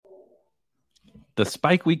The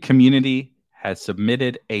Spike Week community has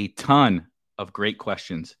submitted a ton of great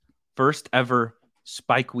questions. First ever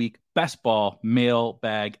Spike Week Best Ball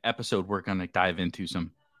Mailbag episode. We're going to dive into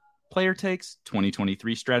some player takes,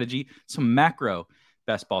 2023 strategy, some macro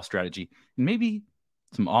best ball strategy, and maybe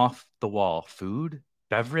some off the wall food,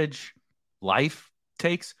 beverage, life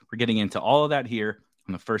takes. We're getting into all of that here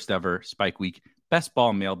on the first ever Spike Week Best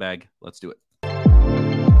Ball Mailbag. Let's do it.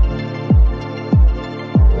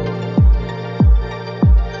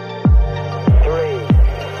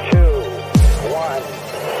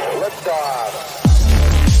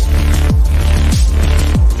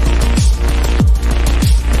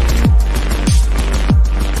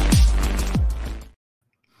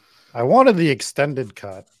 I wanted the extended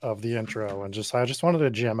cut of the intro and I just wanted to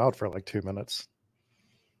jam out for like 2 minutes.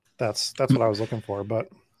 That's what I was looking for, but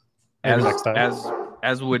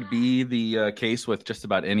as would be the case with just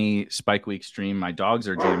about any Spike Week stream, my dogs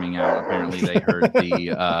are jamming out. Apparently they heard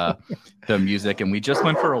the music, and we just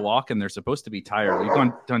went for a walk, and they're supposed to be tired.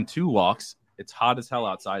 We've done 2 walks. It's hot as hell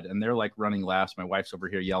outside, and they're like running laps. My wife's over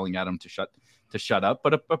here yelling at them to shut up,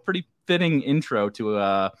 but a pretty fitting intro to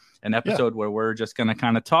an episode where we're just going to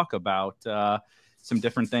kind of talk about some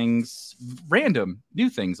different things, random new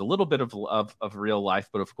things, a little bit of real life,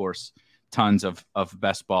 but of course tons of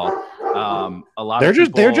best ball.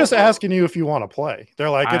 They're just asking you if you want to play.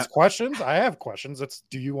 They're like, it's questions. I have questions. It's,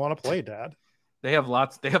 do you want to play, Dad? They have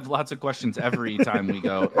lots of questions every time we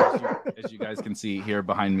go, as you guys can see here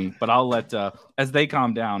behind me. But I'll let, as they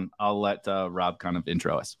calm down, I'll let Rob kind of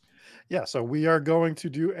intro us. Yeah, so we are going to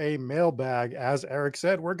do a mailbag. As Erik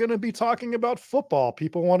said, we're going to be talking about football.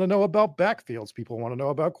 People want to know about backfields. People want to know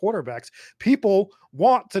about quarterbacks. People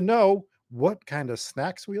want to know what kind of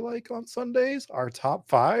snacks we like on Sundays, our top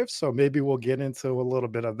 5. So maybe we'll get into a little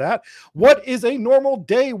bit of that. What is a normal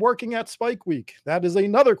day working at Spike Week? That is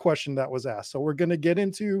another question that was asked. So we're going to get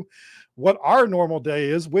into what our normal day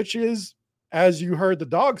is, which is, as you heard the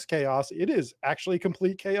dogs' chaos, it is actually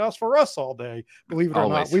complete chaos for us all day. Believe it or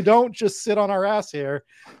not, we don't just sit on our ass here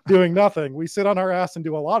doing nothing. We sit on our ass and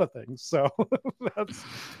do a lot of things. So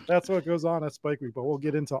that's what goes on at Spike Week, but we'll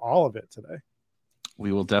get into all of it today.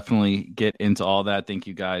 We will definitely get into all that. Thank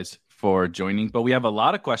you guys for joining. But we have a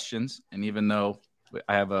lot of questions, and even though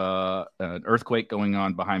I have an earthquake going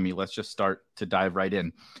on behind me, let's just start to dive right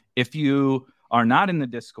in. If you are not in the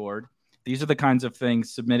Discord, these are the kinds of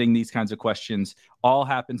things, submitting these kinds of questions all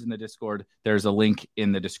happens in the Discord. There's a link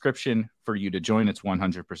in the description for you to join. It's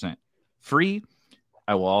 100% free.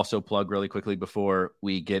 I will also plug really quickly before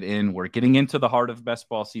we get in. We're getting into the heart of best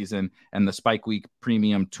ball season, and the Spike Week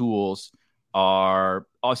premium tools are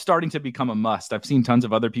starting to become a must. I've seen tons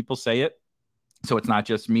of other people say it, so it's not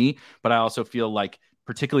just me, but I also feel like,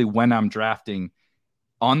 particularly when I'm drafting,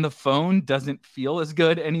 on the phone doesn't feel as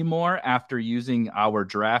good anymore after using our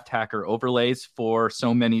draft hacker overlays for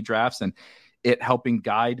so many drafts and it helping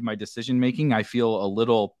guide my decision making. I feel a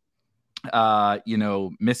little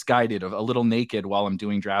misguided, a little naked while I'm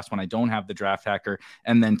doing drafts when I don't have the draft hacker.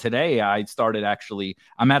 And then today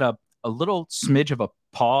I'm at a little smidge of a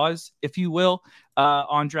pause, if you will,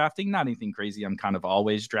 on drafting. Not anything crazy. I'm kind of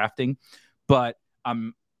always drafting, but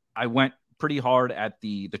I went pretty hard at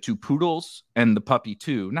the 2 poodles and the puppy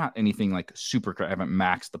 2. Not anything like super. I haven't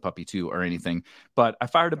maxed the puppy 2 or anything, but I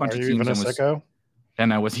fired a bunch of teams. Even a sicko?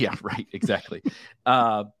 And I was, yeah, right, exactly.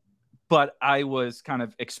 But I was kind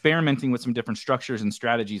of experimenting with some different structures and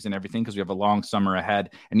strategies and everything because we have a long summer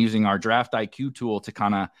ahead, and using our draft IQ tool to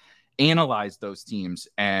kind of analyze those teams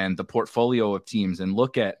and the portfolio of teams and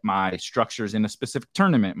look at my structures in a specific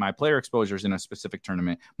tournament, my player exposures in a specific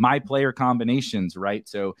tournament, my player combinations, right?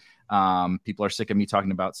 So people are sick of me talking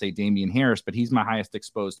about, say, Damian Harris, but he's my highest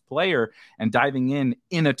exposed player, and diving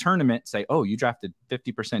in a tournament, say, oh, you drafted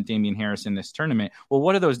 50% Damian Harris in this tournament. Well,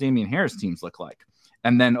 what do those Damian Harris teams look like?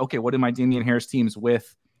 And then, okay, what do my Damian Harris teams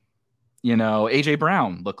with AJ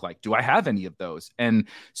Brown look like? Do I have any of those? And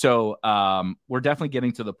so we're definitely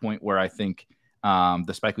getting to the point where I think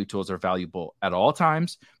the Spike Week tools are valuable at all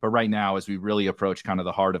times. But right now, as we really approach kind of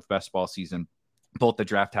the heart of best ball season, both the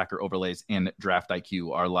draft hacker overlays and draft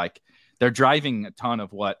IQ are like, they're driving a ton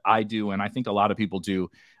of what I do. And I think a lot of people do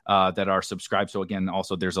that are subscribed. So again,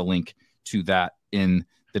 also there's a link to that in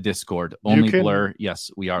the Discord. Blur.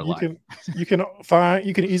 Yes, we are live. You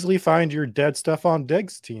can easily find your dead Stephon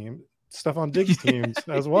Diggs teams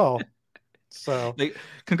as well. So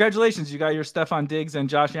congratulations, you got your Stephon Diggs and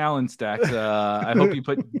Josh Allen stacks. I hope you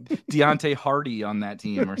put Deontay Hardy on that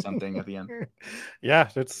team or something at the end. Yeah,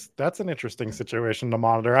 that's an interesting situation to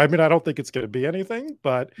monitor. I mean, I don't think it's going to be anything,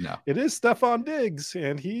 but no. It is Stephon Diggs,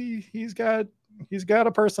 and he's got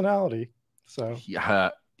a personality. So yeah,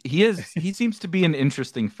 He seems to be an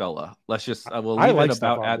interesting fella. Let's just we'll I leave it like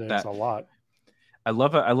about Stephon at Diggs that. a lot. I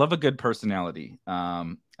love a good personality.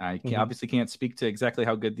 Obviously can't speak to exactly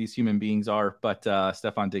how good these human beings are, but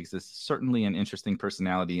Stephon Diggs is certainly an interesting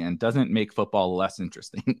personality and doesn't make football less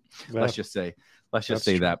interesting. Let's just say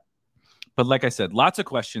true. that. But like I said, lots of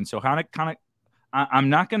questions. So I'm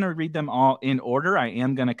not going to read them all in order. I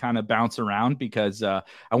am going to kind of bounce around because I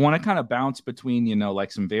want to kind of bounce between,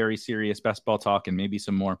 like some very serious best ball talk and maybe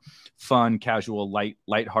some more fun, casual,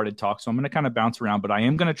 lighthearted talk. So I'm going to kind of bounce around, but I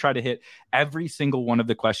am going to try to hit every single one of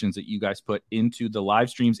the questions that you guys put into the live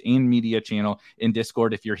streams and media channel in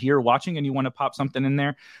Discord. If you're here watching and you want to pop something in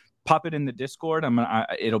there, pop it in the Discord.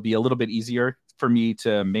 It'll be a little bit easier for me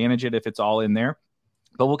to manage it if it's all in there.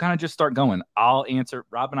 But we'll kind of just start going. I'll answer.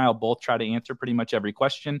 Rob and I will both try to answer pretty much every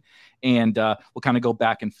question, and we'll kind of go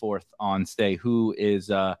back and forth on who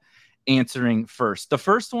is answering first. The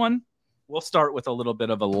first one, we'll start with a little bit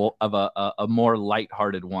of a more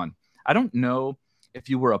lighthearted one. I don't know if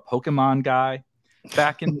you were a Pokemon guy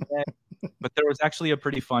back in the day, but there was actually a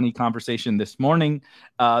pretty funny conversation this morning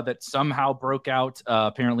that somehow broke out.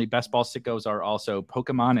 Apparently, best ball sickos are also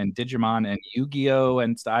Pokemon and Digimon and Yu-Gi-Oh!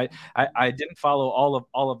 And I didn't follow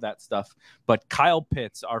all of that stuff, but Kyle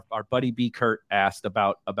Pitts, our buddy B. Kurt, asked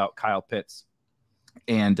about Kyle Pitts,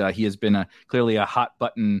 and he has been clearly a hot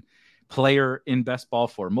button player in best ball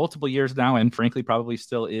for multiple years now, and frankly, probably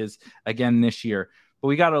still is again this year. But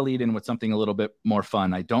we got to lead in with something a little bit more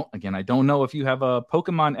fun. I don't know if you have a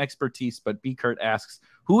Pokemon expertise, but B. Kurt asks,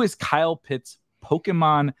 who is Kyle Pitts'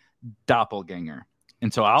 Pokemon doppelganger?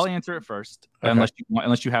 And so I'll answer it first, okay,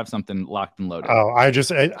 unless you have something locked and loaded. Oh, I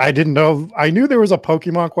didn't know. I knew there was a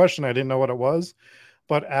Pokemon question. I didn't know what it was.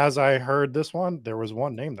 But as I heard this one, there was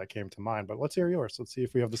one name that came to mind. But let's hear yours. Let's see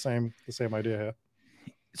if we have the same idea here.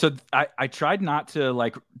 So I tried not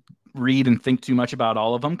to read and think too much about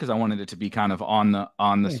all of them because I wanted it to be kind of on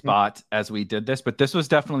the spot as we did this. But this was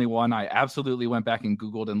definitely one I absolutely went back and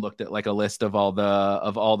Googled and looked at a list of all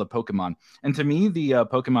the Pokemon. And to me, the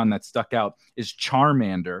Pokemon that stuck out is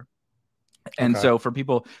Charmander. And so for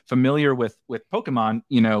people familiar with Pokemon,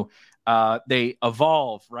 they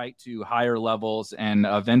evolve right to higher levels, and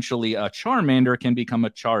eventually a Charmander can become a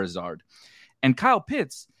Charizard. And Kyle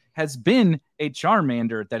Pitts has been a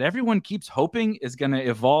Charmander that everyone keeps hoping is going to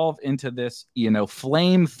evolve into this,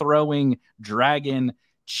 flame-throwing dragon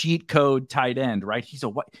cheat code tight end, right? He's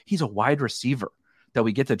a wide receiver that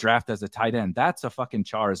we get to draft as a tight end. That's a fucking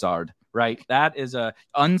Charizard, right? That is a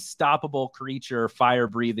unstoppable creature,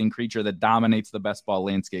 fire-breathing creature that dominates the best ball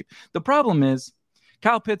landscape. The problem is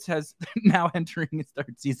Kyle Pitts has now entering his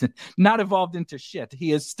third season, not evolved into shit.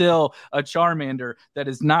 He is still a Charmander that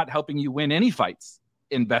is not helping you win any fights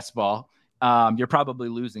in best ball. You're probably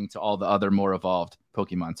losing to all the other more evolved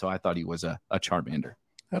Pokemon. So I thought he was a Charmander.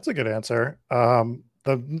 That's a good answer.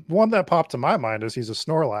 The one that popped to my mind is he's a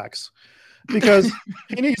Snorlax because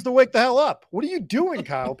he needs to wake the hell up. What are you doing,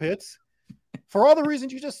 Kyle Pitts? For all the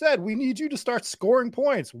reasons you just said, we need you to start scoring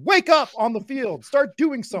points. Wake up on the field. Start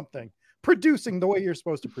doing something. Producing the way you're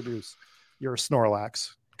supposed to produce. You're a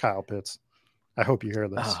Snorlax, Kyle Pitts. I hope you hear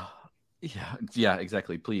this. Yeah,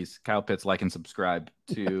 exactly. Please, Kyle Pitts, like and subscribe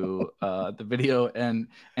to the video and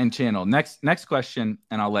channel. Next question,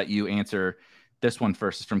 and I'll let you answer this one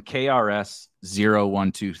first. Is from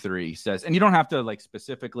KRS0123. Says, and you don't have to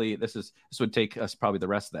specifically. This would take us probably the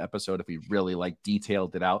rest of the episode if we really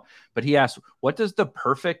detailed it out. But he asked, what does the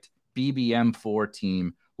perfect BBM4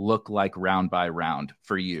 team look like round by round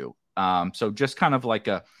for you? So just kind of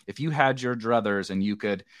if you had your druthers and you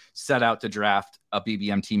could set out to draft a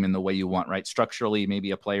BBM team in the way you want, right? Structurally, maybe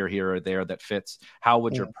a player here or there that fits. How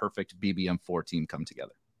would your perfect BBM4 team come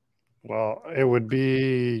together? Well, it would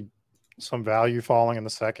be some value falling in the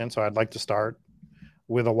second. So I'd like to start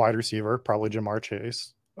with a wide receiver, probably Jamar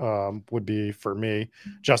Chase would be for me.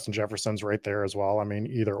 Justin Jefferson's right there as well. I mean,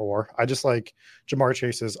 either or. I just like Jamar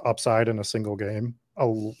Chase's upside in a single game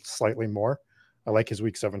slightly more. I like his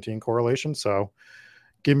week 17 correlation. So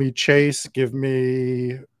give me Chase,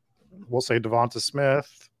 we'll say Devonta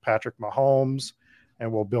Smith, Patrick Mahomes,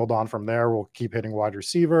 and we'll build on from there. We'll keep hitting wide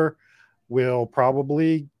receiver. We'll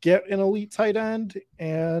probably get an elite tight end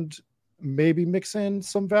and maybe mix in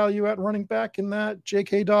some value at running back in that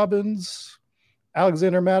J.K. Dobbins,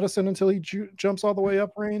 Alexander Madison until he jumps all the way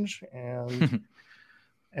up range and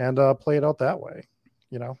play it out that way,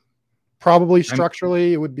 Probably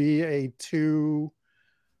structurally, it would be a 2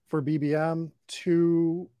 for BBM,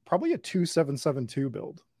 probably a 2-7-7-2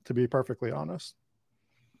 build, to be perfectly honest.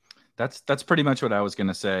 That's pretty much what I was going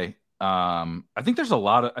to say. I think there's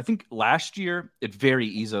I think last year it very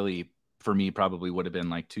easily for me probably would have been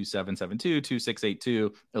like 2772,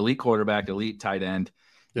 2682, elite quarterback, elite tight end,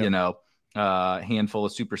 handful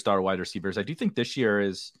of superstar wide receivers. I do think this year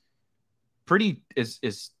is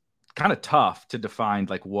kind of tough to define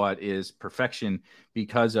like what is perfection,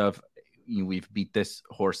 because of we've beat this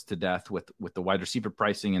horse to death with the wide receiver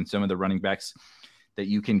pricing and some of the running backs that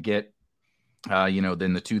you can get.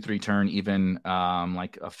 Then the 2-3 turn, even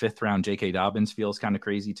like a 5th round J.K. Dobbins feels kind of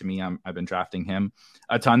crazy to me. I've been drafting him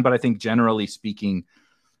a ton, but I think generally speaking,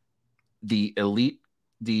 the elite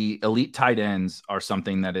tight ends are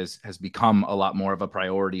something that has become a lot more of a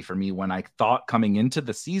priority for me, when I thought coming into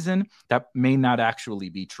the season that may not actually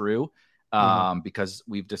be true, because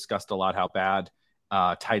we've discussed a lot how bad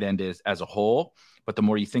tight end is as a whole. But the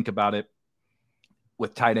more you think about it,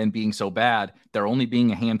 with tight end being so bad, there only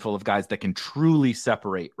being a handful of guys that can truly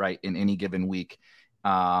separate right in any given week.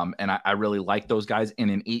 And I really like those guys. And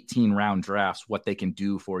in 18 round drafts, what they can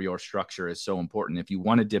do for your structure is so important. If you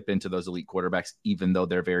want to dip into those elite quarterbacks, even though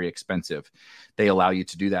they're very expensive, they allow you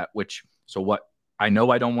to do that. I know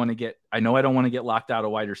I don't want to get locked out of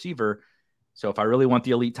wide receiver. So if I really want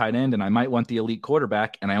the elite tight end, and I might want the elite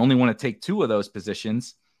quarterback, and I only want to take 2 of those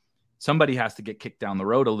positions, somebody has to get kicked down the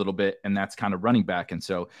road a little bit, and that's kind of running back. And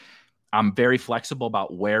so I'm very flexible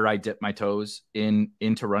about where I dip my toes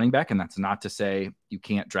into running back. And that's not to say you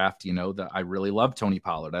can't draft, I really love Tony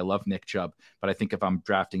Pollard. I love Nick Chubb, but I think if I'm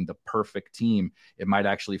drafting the perfect team, it might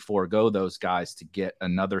actually forego those guys to get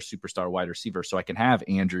another superstar wide receiver. So I can have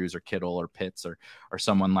Andrews or Kittle or Pitts or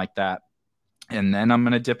someone like that. And then I'm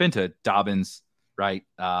going to dip into Dobbins, right?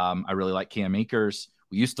 I really like Cam Akers.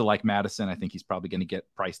 We used to like Madison. I think he's probably going to get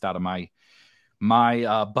priced out of my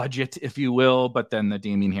budget, if you will. But then the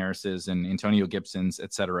Damian Harris's and Antonio Gibson's,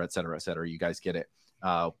 et cetera, et cetera, et cetera. You guys get it.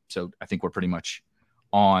 So I think we're pretty much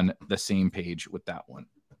on the same page with that one.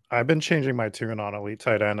 I've been changing my tune on elite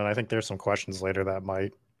tight end, and I think there's some questions later that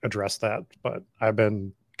might address that. But I've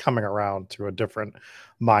been coming around to a different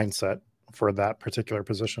mindset for that particular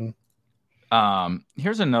position.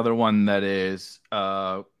 Here's another one that is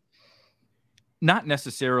not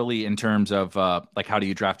necessarily in terms of like how do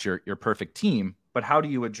you draft your perfect team, but how do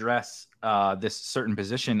you address this certain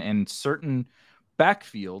position and certain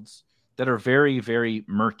backfields that are very, very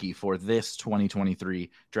murky for this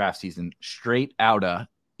 2023 draft season. Straight Outta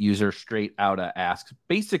asks,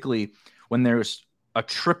 basically, when there's a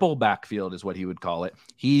triple backfield is what he would call it.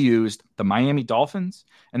 He used the Miami Dolphins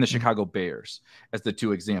and the Chicago Bears as the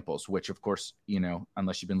 2 examples, which, of course,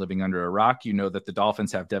 unless you've been living under a rock, that the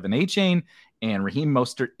Dolphins have Devin Achane and Raheem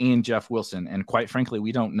Mostert and Jeff Wilson. And quite frankly,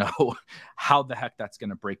 we don't know how the heck that's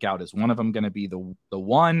going to break out. Is one of them going to be the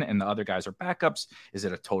one and the other guys are backups? Is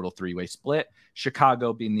it a total 3-way split?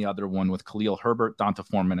 Chicago being the other one with Khalil Herbert, Donta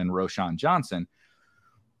Foreman, and Roshan Johnson.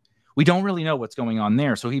 We don't really know what's going on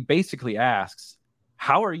there. So he basically asks,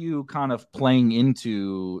 how are you kind of playing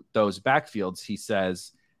into those backfields? He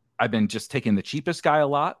says, I've been just taking the cheapest guy a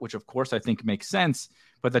lot, which of course I think makes sense,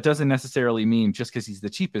 but that doesn't necessarily mean just because he's the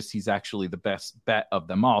cheapest, he's actually the best bet of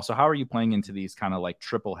them all. So how are you playing into these kind of like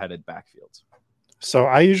triple-headed backfields? So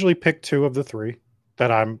I usually pick 2 of the 3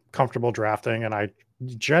 that I'm comfortable drafting, and I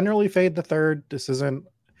generally fade the third.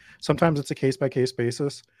 Sometimes it's a case-by-case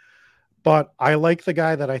basis. But I like the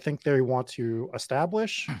guy that I think they want to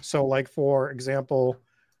establish. So, like, for example,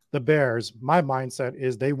 the Bears, my mindset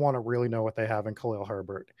is they want to really know what they have in Khalil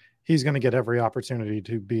Herbert. He's going to get every opportunity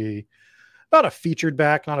to be not a featured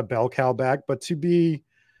back, not a bell cow back, but to be,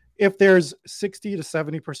 if there's 60 to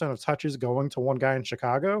 70% of touches going to one guy in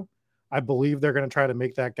Chicago, I believe they're going to try to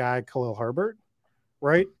make that guy Khalil Herbert,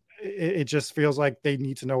 right? It just feels like they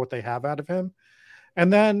need to know what they have out of him.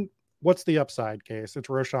 And then what's the upside case? It's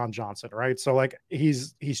Roshan Johnson, right? So like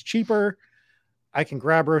he's cheaper. I can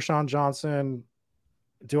grab Roshan Johnson.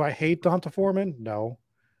 Do I hate Donta Foreman? No.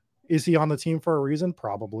 Is he on the team for a reason?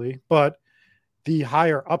 Probably. But the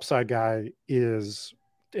higher upside guy is,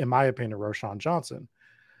 in my opinion, Roshan Johnson.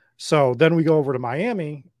 So then we go over to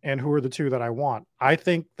Miami, and who are the 2 that I want? I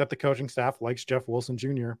think that the coaching staff likes Jeff Wilson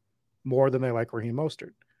Jr. more than they like Raheem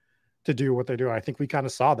Mostert to do what they do. I think we kind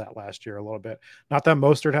of saw that last year a little bit. Not that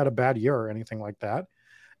Mostert had a bad year or anything like that.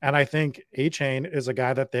 And I think Achane is a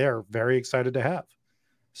guy that they are very excited to have.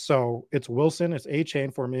 So it's Wilson, it's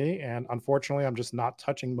Achane for me. And unfortunately, I'm just not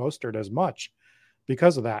touching Mostert as much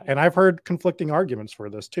because of that. And I've heard conflicting arguments for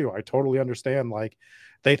this too. I totally understand. Like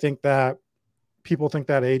they think that people think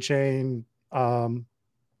that Achane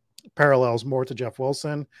parallels more to Jeff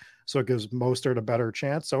Wilson. So it gives Mostert a better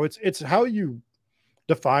chance. So it's how you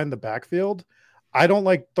define the backfield. I don't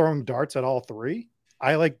like throwing darts at all 3.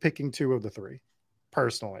 I like picking 2 of the 3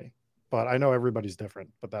 personally, but I know everybody's different,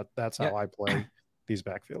 but that's how I play these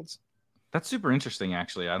backfields. That's super interesting,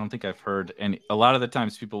 actually. I don't think I've heard any. A lot of the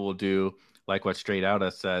times people will do like what Straight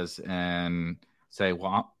Outta says and say,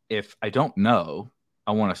 well, if I don't know,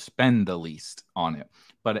 I want to spend the least on it.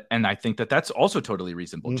 And I think that that's also totally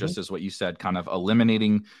reasonable, Mm-hmm. just as what you said, kind of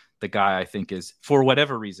eliminating the guy I think is, for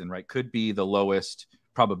whatever reason, right, could be the lowest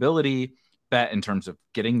probability bet in terms of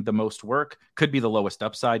getting the most work, could be the lowest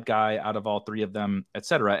upside guy out of all three of them, et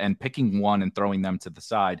cetera, and picking one and throwing them to the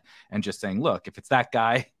side and just saying, look, if it's that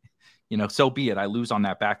guy, so be it. I lose on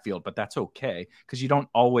that backfield, but that's okay because you don't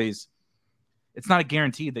always. It's not a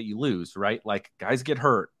guarantee that you lose, right? Like guys get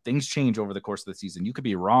hurt, things change over the course of the season. You could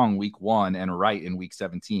be wrong week 1 and right in week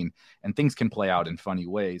 17, and things can play out in funny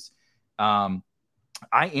ways. I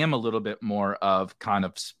am a little bit more of kind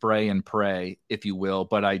of spray and pray, if you will,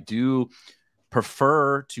 but I do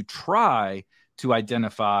prefer to try to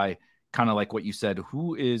identify kind of like what you said,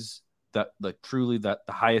 who is the truly the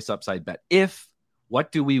highest upside bet.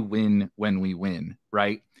 What do we win when we win,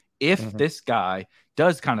 right? If this guy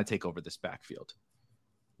does kind of take over this backfield,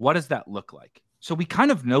 what does that look like? So we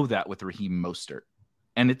kind of know that with Raheem Mostert,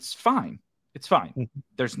 and it's fine. It's fine.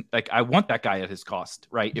 There's like, I want that guy at his cost,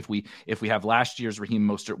 right? If we have last year's Raheem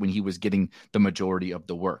Mostert when he was getting the majority of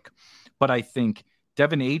the work. But I think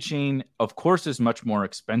Devin Achane, of course, is much more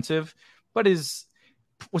expensive, but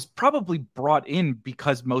was probably brought in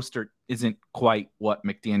because Mostert isn't quite what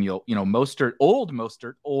McDaniel,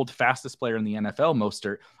 Mostert, old fastest player in the NFL.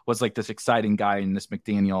 Mostert was like this exciting guy in this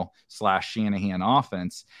McDaniel / Shanahan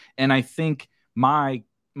offense. And I think my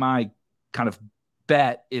kind of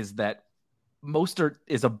bet is that Mostert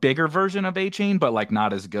is a bigger version of Achane, but like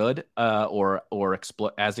not as good or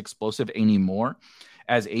as explosive anymore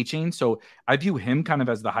as Achane. So I view him kind of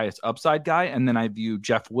as the highest upside guy. And then I view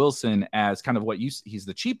Jeff Wilson as kind of he's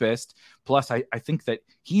the cheapest. Plus I think that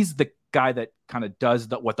he's the guy that kind of does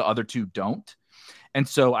what the other two don't. And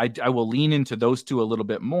so I will lean into those two a little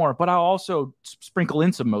bit more, but I'll also sprinkle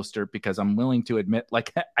in some Mostert because I'm willing to admit,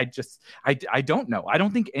 like, I don't know. I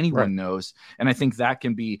don't think anyone knows. And I think that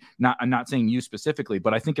can be I'm not saying you specifically,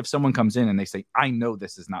 but I think if someone comes in and they say, I know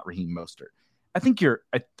this is not Raheem Mostert, I think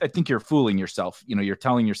you're fooling yourself. You're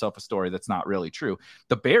telling yourself a story that's not really true.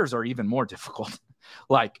 The Bears are even more difficult.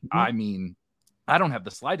 Like, I mean, I don't have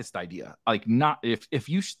the slightest idea. Like, not if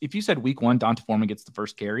you said week 1, Donta Foreman gets the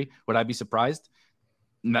first carry, would I be surprised?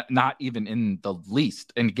 Not even in the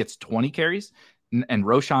least, and gets 20 carries and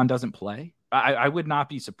Roshan doesn't play. I would not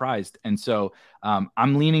be surprised. And so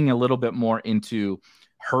I'm leaning a little bit more into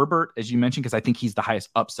Herbert, as you mentioned, because I think he's the highest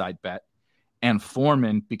upside bet, and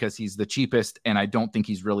Foreman because he's the cheapest. And I don't think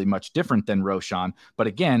he's really much different than Roshan. But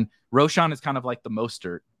again, Roshan is kind of like the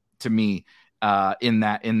Mostert to me in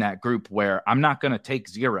that group, where I'm not going to take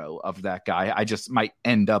 0 of that guy. I just might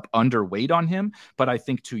end up underweight on him. But I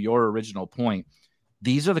think to your original point,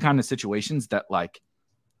 these are the kind of situations that like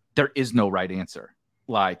there is no right answer.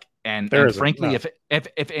 Like, and frankly,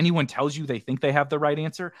 if anyone tells you they think they have the right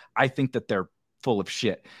answer, I think that they're full of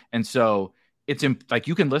shit. And so it's like,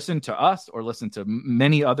 you can listen to us or listen to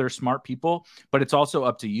many other smart people, but it's also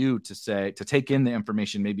up to you to take in the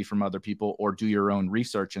information maybe from other people or do your own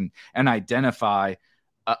research and identify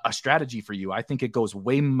a strategy for you. I think it goes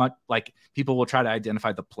way much like people will try to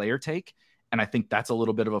identify the player take. And I think that's a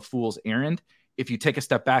little bit of a fool's errand. If you take a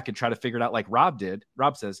step back and try to figure it out like Rob did,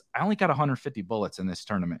 Rob says, I only got 150 bullets in this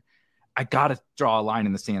tournament. I got to draw a line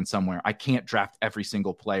in the sand somewhere. I can't draft every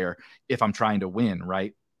single player if I'm trying to win,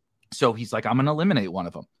 right? So he's like, I'm going to eliminate one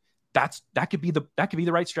of them. That could be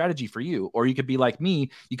the right strategy for you. Or you could be like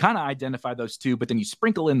me, you kind of identify those two, but then you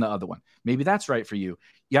sprinkle in the other one. Maybe that's right for you.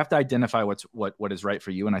 You have to identify what is right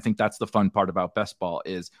for you. And I think that's the fun part about best ball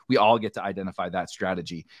is we all get to identify that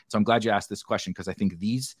strategy. So I'm glad you asked this question, because I think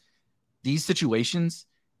these situations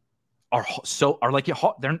are like,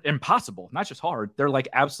 they're impossible, not just hard. They're like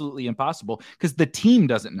absolutely impossible because the team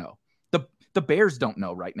doesn't know. The Bears don't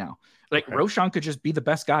know right now. Like Roshan could just be the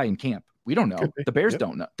best guy in camp. We don't know. The Bears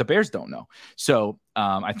don't know. The Bears don't know. So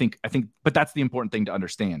I think, but that's the important thing to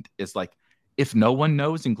understand is like, if no one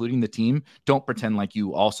knows, including the team, don't pretend like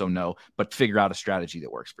you also know, but figure out a strategy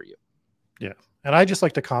that works for you. Yeah. And I just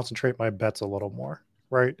like to concentrate my bets a little more.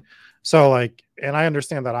 Right. So like, and I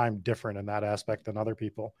understand that I'm different in that aspect than other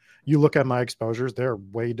people. You look at my exposures, they're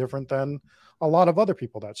way different than a lot of other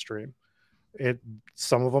people that stream.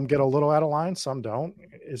 Some of them get a little out of line, some don't.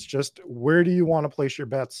 It's just, where do you want to place your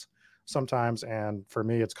bets sometimes? And for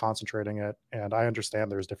me, it's concentrating it. And I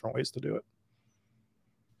understand there's different ways to do it.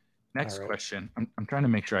 Next question. I'm trying to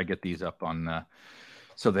make sure I get these up on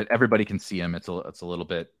so that everybody can see them. It's a little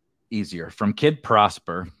bit easier. From Kid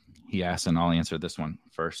Prosper, he asks, and I'll answer this one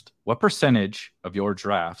first. What percentage of your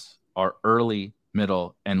drafts are early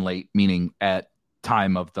middle, and late, meaning at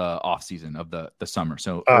time of the off season of the summer.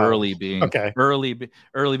 So Okay.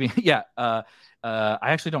 early being yeah. I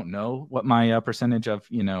actually don't know what my percentage of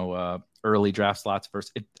early draft slots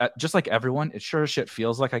versus it. Just like everyone, it sure as shit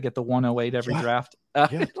feels like I get the 108 every draft.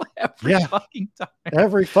 Yeah. Every fucking time.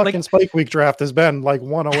 Every fucking Spike Week draft has been like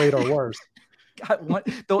 108 or worse. God,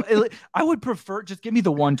 I would prefer just give me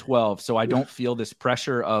the 112 so I don't feel this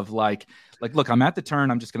pressure of like look, I'm at the turn,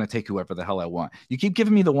 I'm just going to take whoever the hell I want. You keep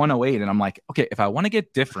giving me the 108 and I'm like, okay, if I want to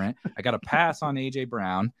get different, I got to pass on AJ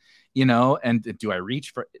Brown, and do I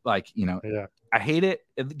reach for I hate it.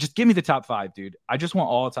 Just give me the top 5, dude. I just want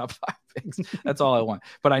all top 5 picks. That's all I want,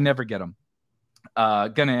 but I never get them.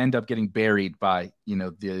 Gonna end up getting buried by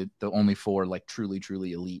the only 4 like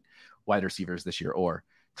truly elite wide receivers this year, or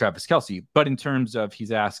Travis Kelce. But in terms of,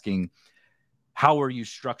 he's asking, how are you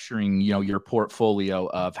structuring, your portfolio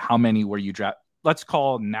of how many were you draft? Let's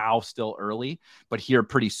call now still early, but here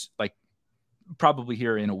probably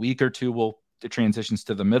here in a week or two, the transitions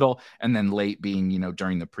to the middle, and then late being,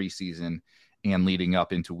 during the preseason and leading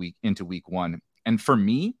up into week 1. And for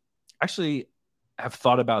me, actually, have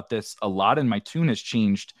thought about this a lot, and my tune has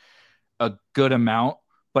changed a good amount,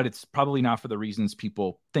 but it's probably not for the reasons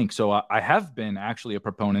people think. So I have been actually a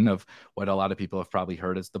proponent of what a lot of people have probably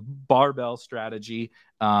heard as the barbell strategy,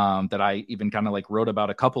 that I even kind of wrote about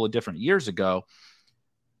a couple of different years ago,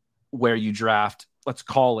 where you draft, let's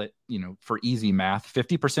call it, for easy math,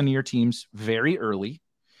 50% of your teams very early,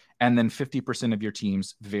 and then 50% of your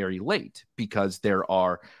teams very late, because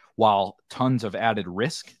while tons of added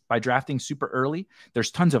risk by drafting super early,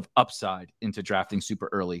 there's tons of upside into drafting super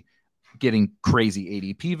early, getting crazy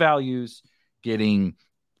ADP values, getting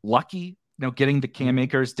lucky, getting the Cam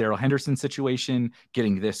Akers, Darrell Henderson situation,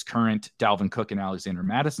 getting this current Dalvin Cook and Alexander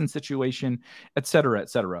Mattison situation, et cetera, et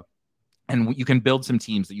cetera. And you can build some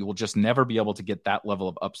teams that you will just never be able to get that level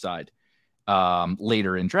of upside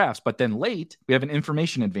later in drafts. But then late, we have an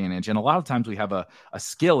information advantage. And a lot of times we have a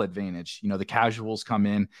skill advantage. The casuals come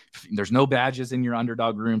in. There's no badges in your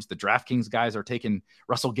underdog rooms. The DraftKings guys are taking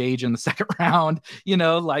Russell Gage in the second round.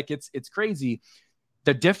 It's crazy.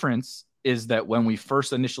 The difference is that when we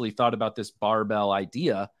first initially thought about this barbell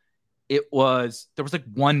idea, there was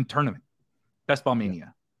one tournament, Best Ball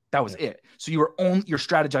Mania. That was it. So you're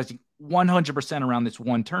strategizing 100% around this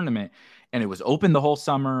one tournament, and it was open the whole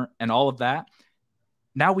summer and all of that.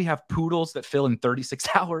 Now we have poodles that fill in 36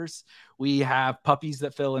 hours. We have puppies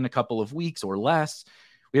that fill in a couple of weeks or less.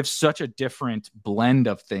 We have such a different blend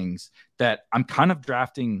of things that I'm kind of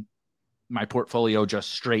drafting my portfolio just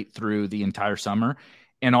straight through the entire summer.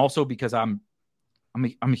 And also because I'm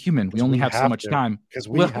a human. We only have so much time. Because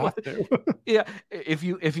we have to. Yeah. If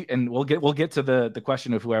you, and we'll get to the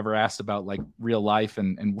question of whoever asked about real life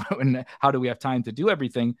and how do we have time to do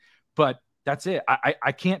everything. But that's it.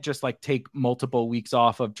 I can't just take multiple weeks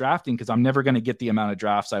off of drafting, because I'm never going to get the amount of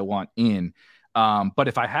drafts I want in. But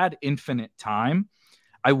if I had infinite time,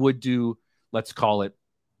 I would do, let's call it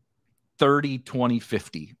 30, 20,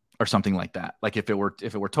 50 or something like that. If it were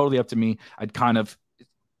totally up to me, I'd kind of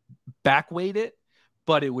backweight it,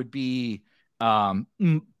 but it would be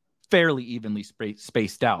fairly evenly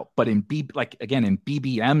spaced out. But in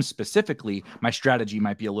BBM specifically, my strategy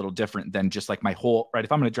might be a little different than just my whole, right?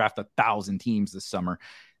 If I'm going to draft 1,000 teams this summer,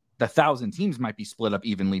 the 1,000 teams might be split up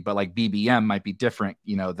evenly, but BBM might be different,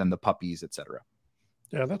 than the puppies, etc.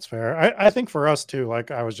 Yeah, that's fair. I think for us too,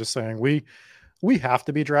 like I was just saying, we have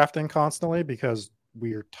to be drafting constantly because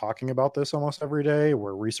we're talking about this almost every day.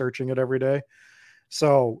 We're researching it every day.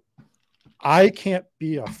 So I can't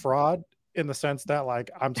be a fraud in the sense that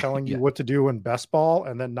I'm telling you what to do in best ball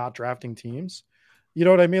and then not drafting teams. You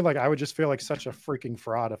know what I mean? I would just feel like such a freaking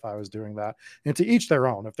fraud if I was doing that. And to each their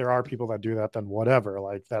own. If there are people that do that, then whatever.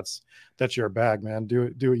 That's your bag, man.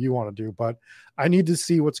 Do what you want to do. But I need to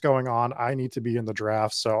see what's going on. I need to be in the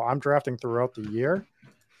draft. So I'm drafting throughout the year.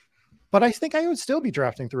 But I think I would still be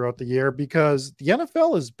drafting throughout the year because the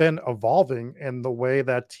NFL has been evolving in the way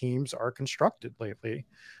that teams are constructed lately.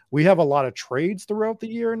 We have a lot of trades throughout the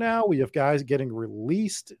year now. We have guys getting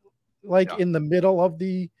released in the middle of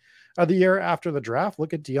the year after the draft.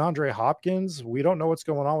 Look at DeAndre Hopkins. We don't know what's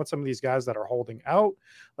going on with some of these guys that are holding out,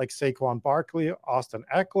 like Saquon Barkley, Austin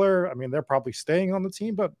Eckler. I mean, they're probably staying on the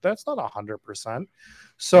team, but that's not 100%.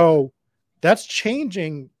 So that's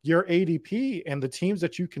changing your ADP and the teams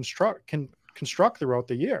that you can construct throughout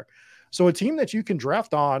the year. So a team that you can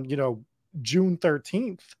draft on, June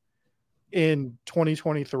 13th in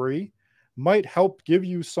 2023 might help give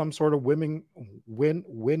you some sort of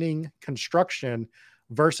winning construction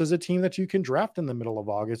versus a team that you can draft in the middle of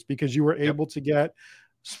August because you were able to get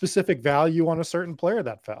specific value on a certain player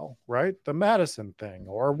that fell, right? The Madison thing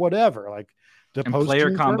or whatever, like the and player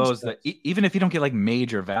post-June combos that even if you don't get like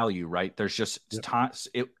major value, right? There's just times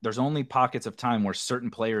there's only pockets of time where certain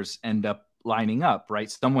players end up lining up, right?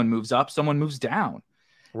 Someone moves up, someone moves down,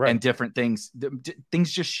 right. and different things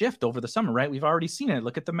just shift over the summer, right? We've already seen it.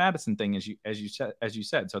 Look at the Madison thing, as you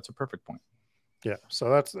said. So it's a perfect point. Yeah, so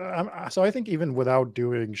that's so I think even without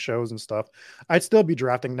doing shows and stuff, I'd still be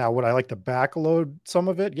drafting. Now, would I like to backload some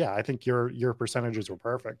of it? Yeah, I think your percentages were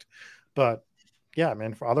perfect, but yeah,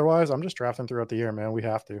 man. For otherwise, I'm just drafting throughout the year, man. We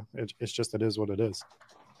have to. It's just it is what it is.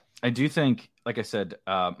 I do think, like I said,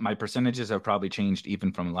 my percentages have probably changed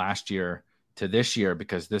even from last year to this year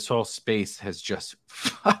because this whole space has just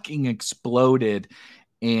fucking exploded.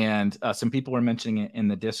 And some people were mentioning it in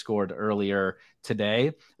the Discord earlier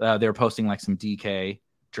today. They were posting like some DK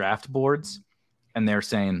draft boards, and they're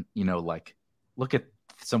saying, like, look at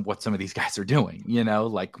what some of these guys are doing.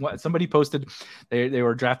 Like what somebody posted, they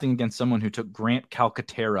were drafting against someone who took Grant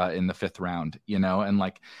Calcaterra in the 5th round. And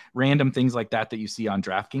like random things like that you see on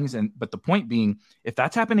DraftKings. But the point being, if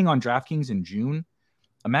that's happening on DraftKings in June,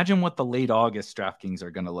 imagine what the late August DraftKings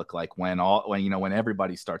are going to look like when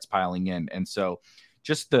everybody starts piling in. And so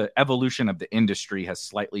just the evolution of the industry has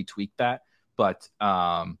slightly tweaked that. But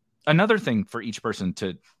another thing for each person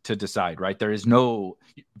to decide, right? There is no,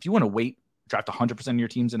 if you want to draft 100% of your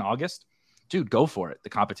teams in August, dude, go for it. The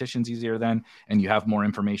competition's easier then, and you have more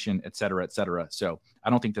information, et cetera, et cetera. So I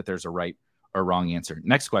don't think that there's a right or wrong answer.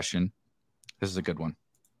 Next question. This is a good one.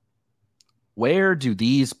 Where do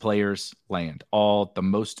these players land? All the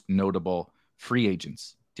most notable free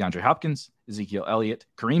agents: DeAndre Hopkins, Ezekiel Elliott,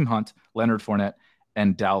 Kareem Hunt, Leonard Fournette,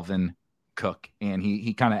 and Dalvin Cook. And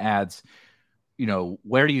he kind of adds,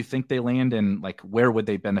 where do you think they land and like where would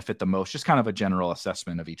they benefit the most? Just kind of a general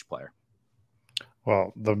assessment of each player.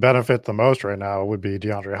 Well, the benefit the most right now would be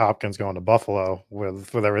DeAndre Hopkins going to Buffalo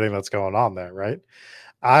with everything that's going on there, right?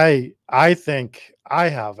 I think I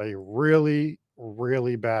have a really,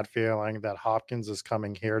 really bad feeling that Hopkins is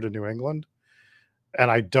coming here to New England.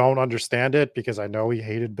 And I don't understand it because I know he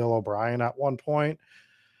hated Bill O'Brien at one point,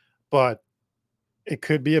 but it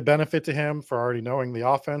could be a benefit to him for already knowing the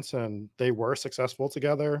offense and they were successful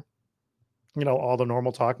together. All the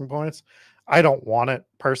normal talking points. I don't want it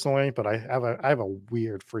personally, but I have a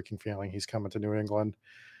weird freaking feeling he's coming to New England.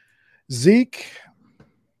 Zeke,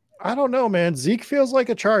 I don't know, man. Zeke feels like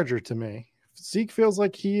a Charger to me. Zeke feels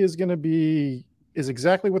like he is going to is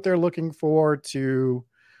exactly what they're looking for to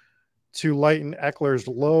lighten Eckler's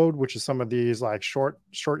load, which is some of these like short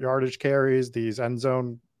yardage carries, these end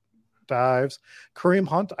zone dives. Kareem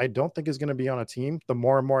Hunt, I don't think is going to be on a team. The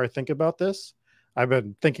more and more I think about this, I've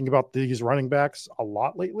been thinking about these running backs a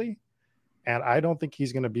lot lately, and I don't think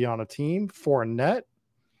he's going to be on a team. Fournette,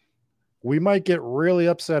 we might get really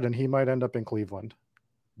upset, and he might end up in Cleveland.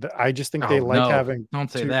 I just think they like having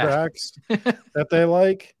two backs that they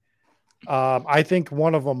like. I think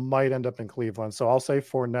one of them might end up in Cleveland, so I'll say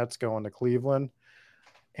Fournette's going to Cleveland.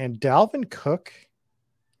 And Dalvin Cook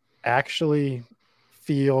actually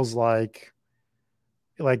feels like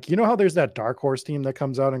how there's that dark horse team that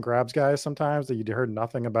comes out and grabs guys sometimes that you heard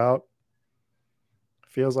nothing about.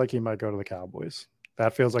 Feels like he might go to the Cowboys.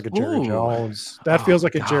 That feels like a Jerry Jones. That feels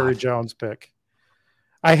like a Jerry Jones pick.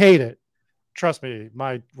 I hate it. Trust me,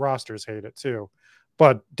 my rosters hate it too.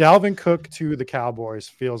 But Dalvin Cook to the Cowboys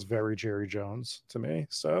feels very Jerry Jones to me.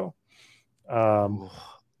 So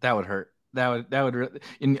that would hurt. That would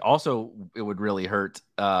and also it would really hurt.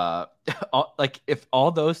 Like if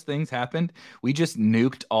all those things happened, we just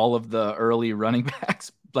nuked all of the early running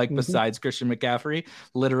backs, like besides Christian McCaffrey,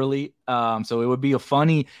 literally. So it would be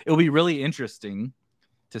really interesting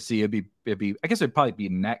to see. It'd be I guess it'd probably be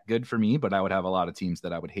net good for me, but I would have a lot of teams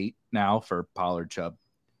that I would hate now for Pollard, Chubb,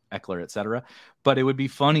 Eckler, etc. But it would be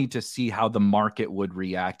funny to see how the market would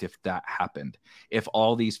react if that happened. If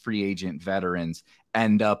all these free agent veterans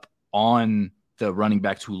end up on the running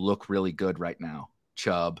backs who look really good right now,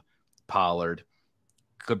 Chubb, Pollard,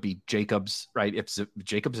 could be Jacobs, right? If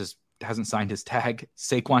Jacobs hasn't signed his tag,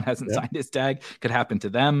 Saquon hasn't signed his tag, could happen to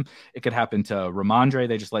them. It could happen to Ramondre.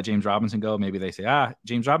 They just let James Robinson go. Maybe they say,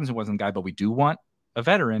 James Robinson wasn't the guy, but we do want a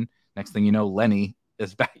veteran. Next thing you know, Lenny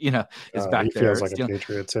is back, is back he there. Feels like a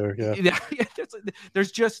Patriot too. Yeah.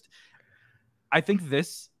 There's just, I think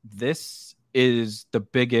this is the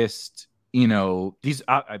biggest, these,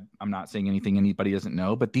 I'm not saying anything anybody doesn't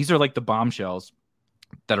know, but these are like the bombshells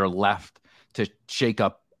that are left to shake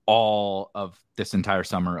up all of this entire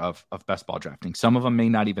summer of best ball drafting. Some of them may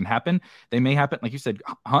not even happen. They may happen, like you said,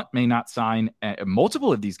 Hunt may not sign.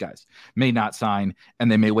 Multiple of these guys may not sign,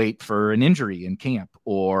 and they may wait for an injury in camp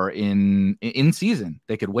or in season.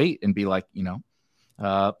 They could wait and be like,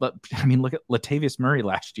 but I mean, look at Latavius Murray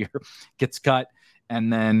last year gets cut,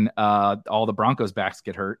 and then all the Broncos backs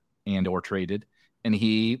get hurt and or traded, and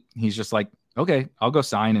he's just like, okay, I'll go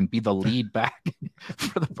sign and be the lead back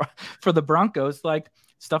for the Broncos. Like,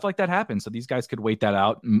 stuff like that happens. So these guys could wait that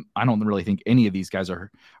out. I don't really think any of these guys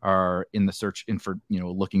are in the search in for,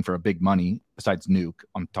 looking for a big money besides Nuke.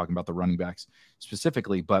 I'm talking about the running backs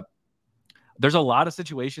specifically, but there's a lot of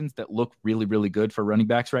situations that look really, really good for running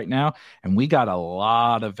backs right now. And we got a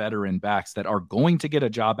lot of veteran backs that are going to get a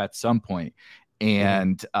job at some point.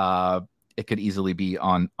 And it could easily be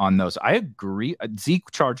on those. I agree.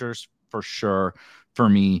 Zeke Chargers for sure. For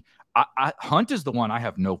me, Hunt is the one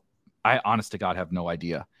I honest to God have no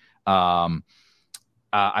idea.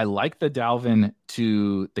 I like the Dalvin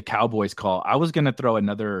to the Cowboys call. I was going to throw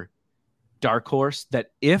another dark horse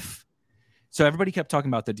that so everybody kept talking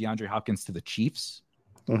about the DeAndre Hopkins to the Chiefs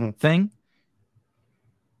thing.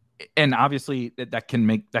 And obviously that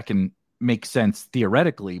can make sense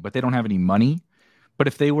theoretically, but they don't have any money. But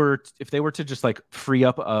if they were to just like free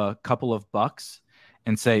up a couple of bucks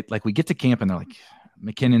and say, like, we get to camp and they're like,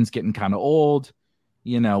 McKinnon's getting kind of old,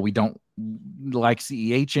 we don't like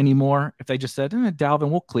CEH anymore. If they just said, Dalvin,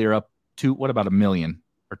 we'll clear up what about $1 million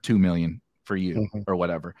or $2 million for you or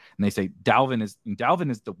whatever. And they say Dalvin is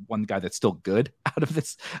the one guy that's still good out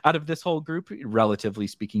of this whole group. Relatively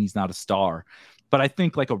speaking, he's not a star, but I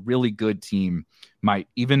think like a really good team might,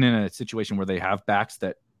 even in a situation where they have backs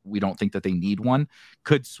that we don't think that they need one,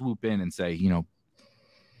 could swoop in and say,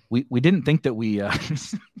 we didn't think that we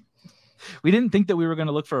didn't think that we were going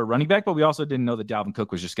to look for a running back, but we also didn't know that Dalvin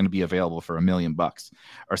Cook was just going to be available for $1 million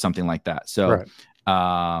or something like that. So,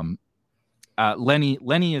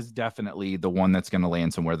 Lenny is definitely the one that's going to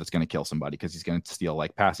land somewhere that's going to kill somebody, because he's going to steal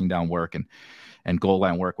like passing down work and goal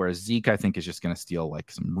line work. Whereas Zeke, I think, is just going to steal like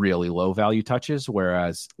some really low value touches,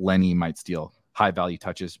 whereas Lenny might steal high value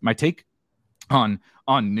touches. My take on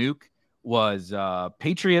Nuke was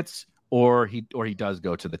Patriots, or he does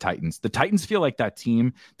go to the Titans. The Titans feel like that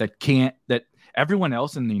team that everyone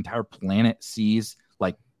else in the entire planet sees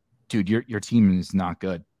like, dude, your team is not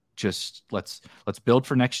good. Just let's build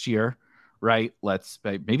for next year, right?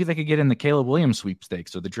 Maybe they could get in the Caleb Williams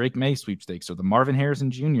sweepstakes or the Drake May sweepstakes or the Marvin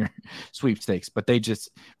Harrison Jr. sweepstakes, but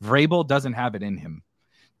Vrabel doesn't have it in him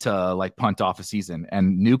to like punt off a season,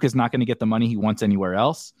 and Nuke is not going to get the money he wants anywhere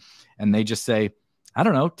else. And they just say, I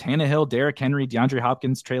don't know, Tannehill, Derrick Henry, DeAndre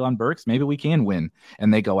Hopkins, Treylon Burks, maybe we can win.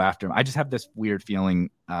 And they go after him. I just have this weird feeling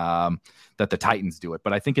that the Titans do it,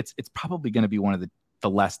 but I think it's probably going to be one of the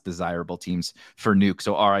less desirable teams for Nuke.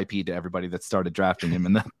 So RIP to everybody that started drafting him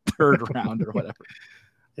in the third round or whatever.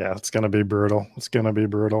 Yeah, it's going to be brutal.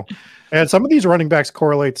 And some of these running backs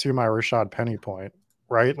correlate to my Rashad Penny point,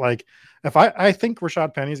 right? Like, if I think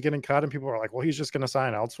Rashad Penny's getting cut and people are like, well, he's just going to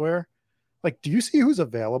sign elsewhere. Like, do you see who's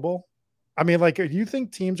available? I mean, like, do you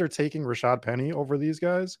think teams are taking Rashad Penny over these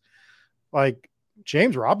guys? Like,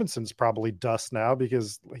 James Robinson's probably dust now,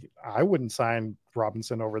 because like, I wouldn't sign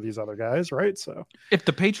Robinson over these other guys, right? So if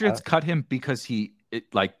the Patriots cut him because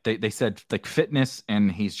they said like fitness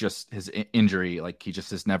and he's just his injury, like he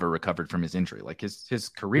just has never recovered from his injury, like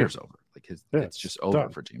his career's over, like it's just over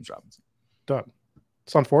done for James Robinson. Done.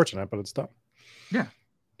 It's unfortunate, but it's done. Yeah,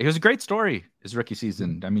 it was a great story his rookie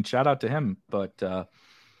season. I mean, shout out to him, but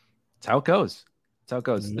it's how it goes.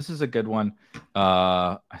 Mm-hmm. This is a good one.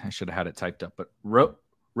 I should have had it typed up, but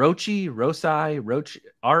Roci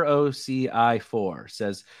ROCI 4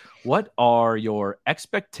 says, what are your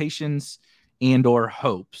expectations and or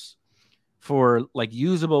hopes for like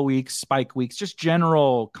usable weeks, spike weeks, just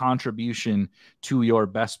general contribution to your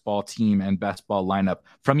best ball team and best ball lineup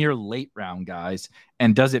from your late round guys?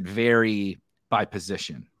 And does it vary by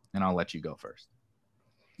position? And I'll let you go first.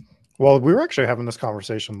 Well, we were actually having this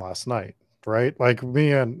conversation last night, right? Like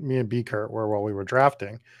me and B Kurt were while we were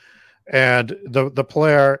drafting, and the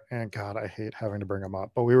player, and God, I hate having to bring him up,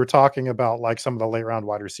 but we were talking about like some of the late round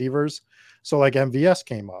wide receivers. So like MVS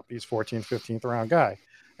came up, he's 14th, 15th round guy.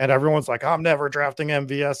 And everyone's like, I'm never drafting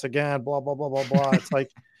MVS again, blah, blah, blah, blah, blah. It's like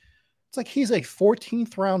he's a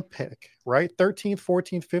 14th round pick, right? 13th,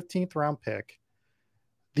 14th, 15th round pick.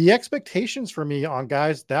 The expectations for me on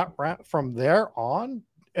guys that from there on,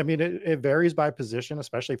 I mean, it varies by position,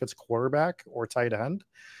 especially if it's quarterback or tight end.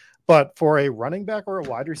 But for a running back or a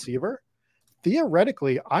wide receiver,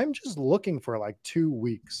 theoretically, I'm just looking for like 2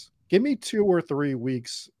 weeks. Give me 2 or 3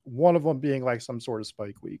 weeks, one of them being like some sort of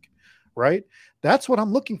spike week, right? That's what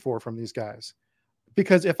I'm looking for from these guys.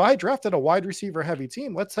 Because if I drafted a wide receiver heavy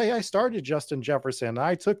team, let's say I started Justin Jefferson,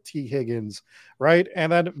 I took T. Higgins, right? And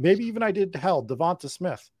then maybe even I did Devonta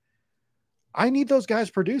Smith. I need those guys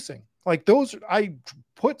producing. Like those, I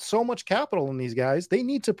put so much capital in these guys. They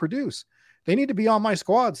need to produce. They need to be on my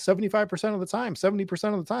squad 75% of the time,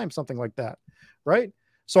 70% of the time, something like that. Right.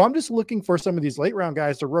 So I'm just looking for some of these late round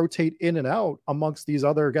guys to rotate in and out amongst these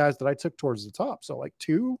other guys that I took towards the top. So like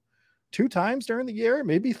two times during the year,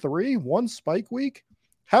 maybe three, one spike week.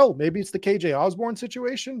 Hell, maybe it's the KJ Osborne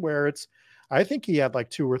situation where it's, I think he had like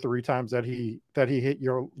 2 or 3 times that he hit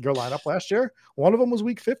your lineup last year. One of them was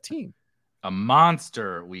week 15. A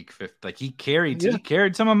monster week 5. Like he carried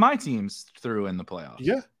some of my teams through in the playoffs.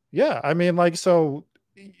 Yeah. Yeah. I mean, like, so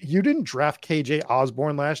you didn't draft KJ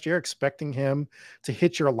Osborne last year expecting him to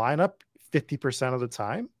hit your lineup 50% of the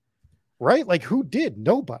time, right? Like who did?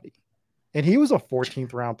 Nobody. And he was a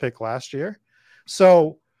 14th round pick last year.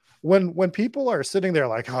 So when people are sitting there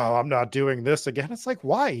like, oh, I'm not doing this again, it's like,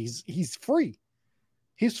 why? He's free.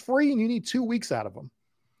 He's free and you need 2 weeks out of him.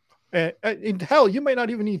 And hell, you might not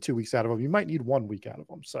even need 2 weeks out of them. You might need 1 week out of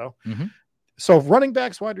them. So, So running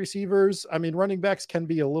backs, wide receivers, I mean, running backs can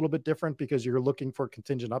be a little bit different because you're looking for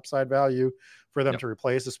contingent upside value for them to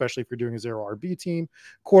replace, especially if you're doing a 0 RB team.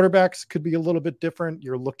 Quarterbacks could be a little bit different.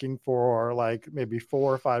 You're looking for like maybe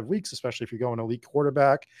 4 or 5 weeks, especially if you go an elite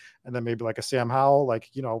quarterback, and then maybe like a Sam Howell, like,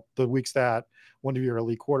 you know, the weeks that one of your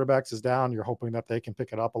elite quarterbacks is down, you're hoping that they can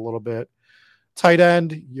pick it up a little bit. Tight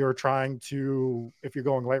end, you're trying to, if you're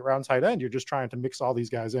going late round tight end, you're just trying to mix all these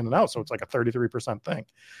guys in and out. So it's like a 33% thing.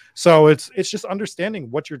 So it's just understanding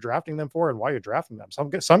what you're drafting them for and why you're drafting them.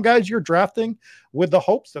 Some guys you're drafting with the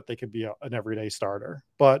hopes that they could be an everyday starter,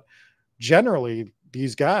 but generally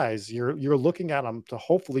these guys, you're looking at them to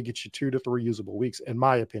hopefully get you 2 to 3 usable weeks, in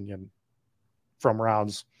my opinion, from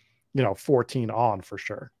rounds, 14 on for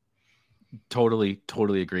sure. Totally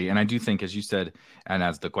agree. And I do think, as you said, and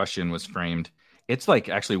as the question was framed, it's like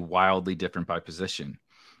actually wildly different by position.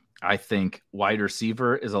 I think wide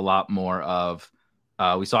receiver is a lot more of,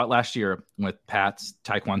 we saw it last year with Pat's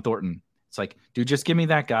Tyquan Thornton. It's like, dude, just give me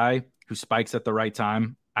that guy who spikes at the right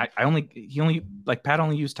time. Pat only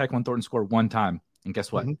used Tyquan Thornton score 1 time. And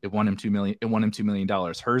guess what? It won him $2 million. It won him $2 million.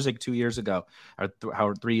 Herzig 2 years ago,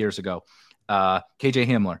 or 3 years ago. KJ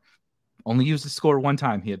Hamler only used the score 1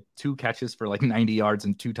 time. He had 2 catches for like 90 yards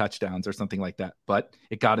and 2 touchdowns or something like that. But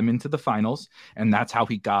it got him into the finals, and that's how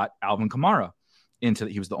he got Alvin Kamara into.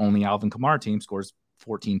 He was the only Alvin Kamara team, scores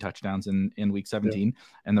 14 touchdowns in week 17,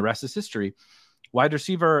 and the rest is history. Wide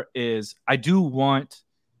receiver is, I do want,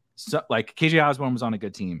 like KJ Osborne was on a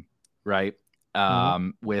good team, right?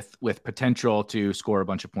 With potential to score a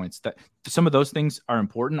bunch of points. That some of those things are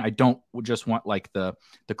important. I don't just want like the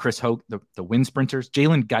Chris Hoke, the wind sprinters.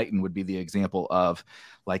 Jalen Guyton would be the example of,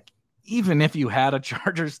 like, even if you had a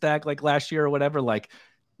Charger stack like last year or whatever, like,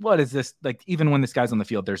 what is this? Like, even when this guy's on the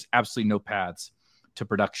field, there's absolutely no paths to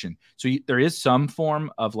production. So there is some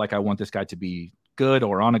form of like, I want this guy to be good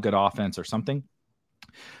or on a good offense or something.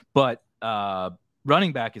 But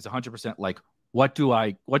running back is 100% like, what do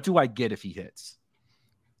I get if he hits?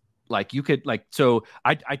 Like, you could, like, so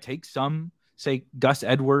I take some, say, Gus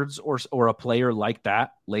Edwards or a player like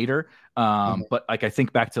that later. But like, I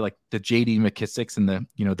think back to like the JD McKissicks and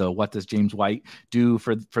the what does James White do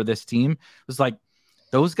for this team? It was like,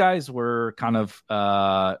 those guys were kind of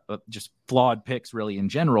just flawed picks really in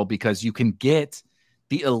general, because you can get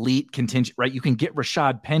the elite contingent, right? You can get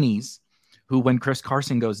Rashad Pennies, who, when Chris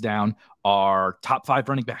Carson goes down, are top 5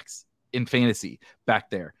 running backs in fantasy back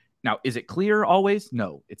there. Now, is it clear always?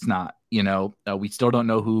 No, it's not. We still don't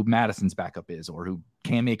know who Madison's backup is, or who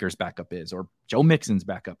Cam Akers' backup is, or Joe Mixon's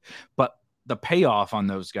backup. But the payoff on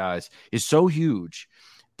those guys is so huge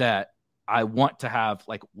that I want to have,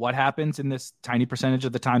 like, what happens in this tiny percentage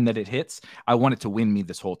of the time that it hits, I want it to win me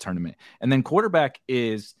this whole tournament. And then quarterback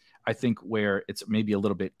is, I think, where it's maybe a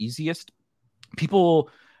little bit easiest. People,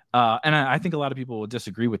 and I think a lot of people will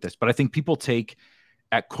disagree with this, but I think people take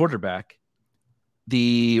at quarterback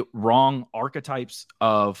the wrong archetypes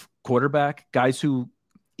of quarterback, guys who,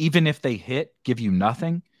 even if they hit, give you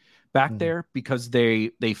nothing back there, because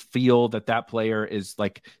they feel that player is,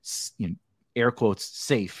 like, air quotes,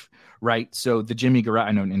 safe, right? So the Jimmy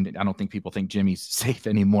Garoppolo, I don't think people think Jimmy's safe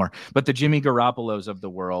anymore, but the Jimmy Garoppolos of the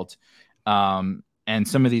world, and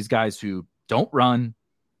some of these guys who don't run,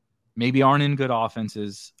 maybe aren't in good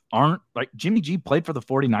offenses, aren't, like, Jimmy G played for the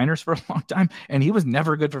 49ers for a long time, and he was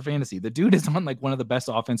never good for fantasy. The dude is on like one of the best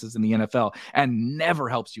offenses in the NFL and never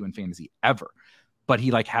helps you in fantasy ever, but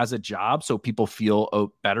he like has a job, so people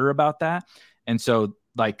feel better about that. And so,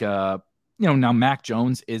 like, now Mac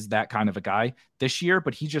Jones is that kind of a guy this year,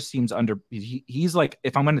 but he just seems he's like,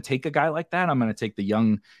 if I'm going to take a guy like that, I'm going to take the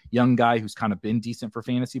young guy who's kind of been decent for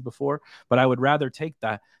fantasy before, but I would rather take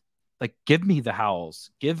that. Like, give me the Howells,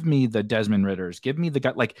 give me the Desmond Ritters, give me the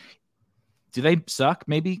guy. Like, do they suck?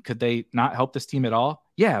 Maybe. Could they not help this team at all?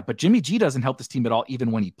 Yeah, but Jimmy G doesn't help this team at all,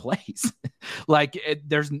 even when he plays.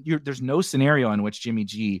 There's no scenario in which Jimmy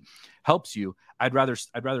G helps you. I'd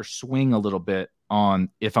rather swing a little bit on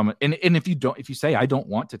if you say I don't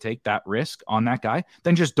want to take that risk on that guy,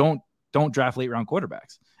 then just don't draft late round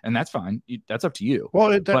quarterbacks, and that's fine. That's up to you.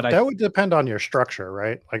 Well, that would depend on your structure,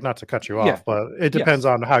 right? Like, not to cut you off, but it depends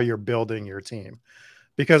on how you're building your team,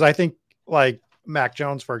 because I think like Mac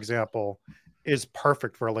Jones, for example, is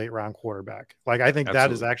perfect for a late round quarterback. Like, I think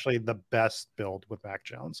that is actually the best build with Mac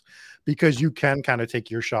Jones, because you can kind of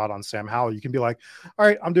take your shot on Sam Howell. You can be like, all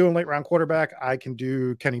right, I'm doing late round quarterback. I can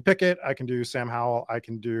do Kenny Pickett. I can do Sam Howell. I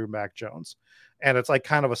can do Mac Jones. And it's like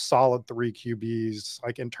kind of a solid 3 QBs,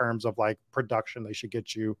 like in terms of like production they should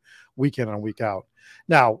get you week in and week out.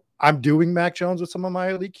 Now, I'm doing Mac Jones with some of my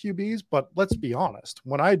elite QBs, but let's be honest,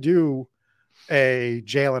 when I do a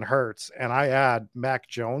Jalen Hurts and I add Mac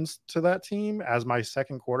Jones to that team as my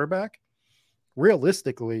second quarterback,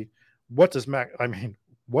 realistically, what does Mac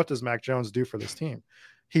Jones do for this team?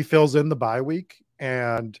 He fills in the bye week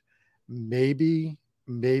and maybe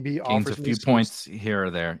gains offers a few points here or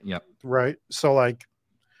there. Yep. Right. So like,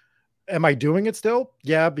 am I doing it still?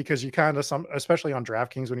 Yeah, because you kind of especially on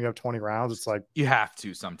DraftKings when you have 20 rounds, it's like you have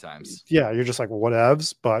to sometimes. Yeah, you're just like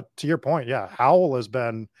whatevs. But to your point, yeah,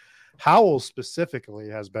 Howell specifically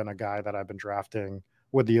has been a guy that I've been drafting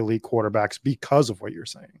with the elite quarterbacks because of what you're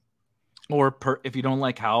saying. Or if you don't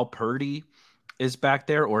like Howell, Purdy is back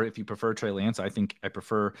there, or if you prefer Trey Lance, I think I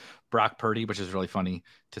prefer Brock Purdy, which is really funny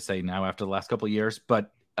to say now after the last couple of years.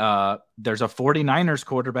 But there's a 49ers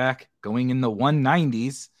quarterback going in the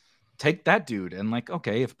 190s. Take that dude. And like,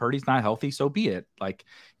 okay, if Purdy's not healthy, so be it. Like,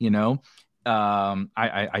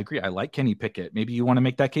 I agree. I like Kenny Pickett. Maybe you want to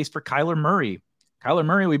make that case for Kyler Murray.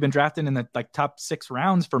 We've been drafting in the top 6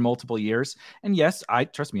 rounds for multiple years. And yes,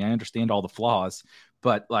 trust me, I understand all the flaws,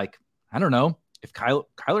 but like, I don't know if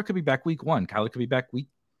Kyler could be back week 1, Kyler could be back week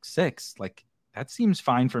 6. Like, that seems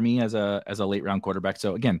fine for me as a late round quarterback.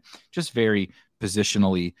 So again, just very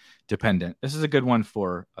positionally dependent. This is a good one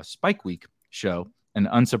for a spike week show. And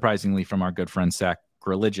unsurprisingly, from our good friend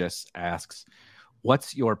Sacrilegious asks,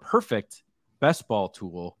 what's your perfect best ball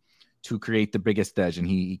tool to create the biggest edge? And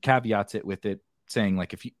he caveats it with it saying,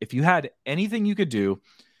 like, if you had anything you could do,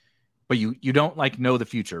 but you don't like know the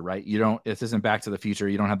future, right? This isn't Back to the Future.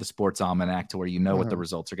 You don't have the sports almanac to where you know what the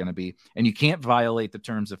results are going to be, and you can't violate the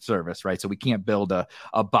terms of service, right? So we can't build a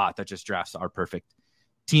bot that just drafts our perfect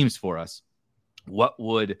teams for us. What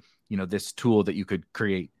would, this tool that you could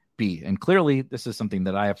create be? And clearly this is something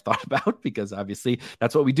that I have thought about, because obviously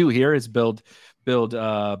that's what we do here is build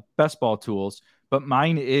best ball tools. But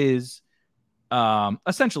mine is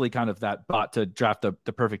essentially kind of that bot to draft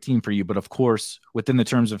the perfect team for you. But of course, within the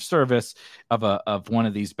terms of service of one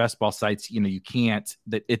of these best ball sites,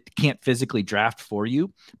 it can't physically draft for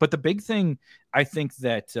you. But the big thing I think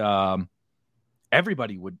that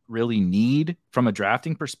everybody would really need from a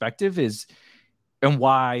drafting perspective is, and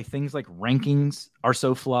why things like rankings are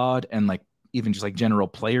so flawed, and like even just like general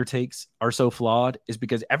player takes are so flawed, is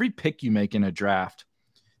because every pick you make in a draft,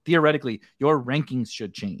 theoretically, your rankings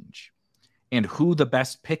should change. And who the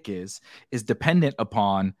best pick is dependent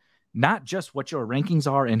upon not just what your rankings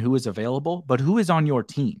are and who is available, but who is on your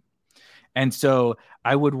team. And so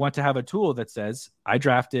I would want to have a tool that says, I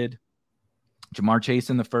drafted Jamar Chase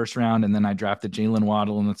in the first round, and then I drafted Jalen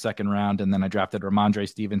Waddle in the second round, and then I drafted Ramondre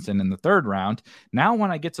Stevenson in the third round. Now, when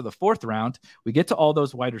I get to the fourth round, we get to all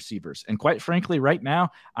those wide receivers. And quite frankly, right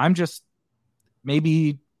now, I'm just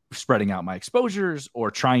maybe spreading out my exposures or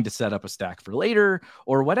trying to set up a stack for later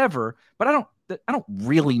or whatever. But I don't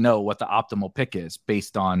really know what the optimal pick is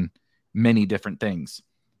based on many different things.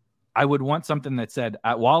 I would want something that said,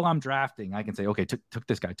 while I'm drafting, I can say, okay, took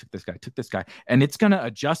this guy, took this guy. And it's going to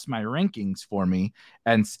adjust my rankings for me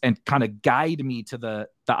and kind of guide me to the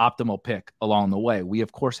optimal pick along the way. We,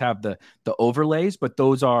 of course, have the overlays, but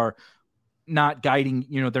those are not guiding,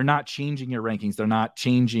 they're not changing your rankings. They're not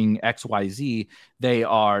changing XYZ. They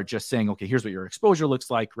are just saying, okay, here's what your exposure looks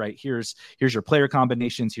like, right? Here's your player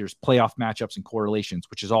combinations. Here's playoff matchups and correlations,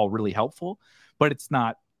 which is all really helpful, but it's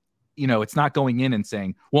not going in and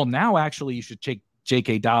saying, well, now actually you should take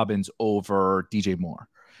J.K. Dobbins over DJ Moore,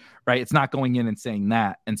 right? It's not going in and saying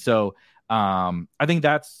that. And so I think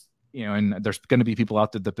that's, and there's going to be people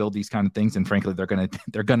out there that build these kind of things. And frankly, they're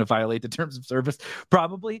going to violate the terms of service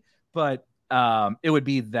probably. But it would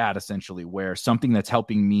be that essentially, where something that's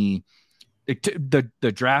helping me,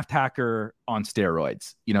 the draft hacker on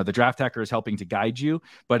steroids. The draft hacker is helping to guide you,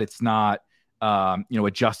 but it's not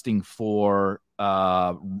adjusting for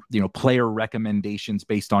player recommendations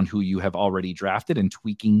based on who you have already drafted and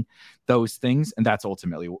tweaking those things. And that's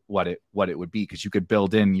ultimately what it would be, because you could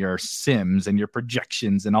build in your sims and your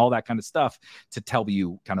projections and all that kind of stuff to tell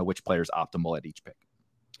you kind of which player is optimal at each pick.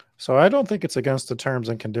 So I don't think it's against the terms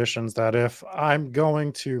and conditions that if I'm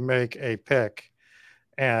going to make a pick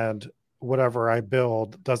and whatever I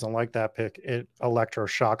build doesn't like that pick, it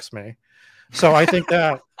electroshocks me. So I think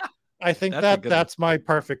that's my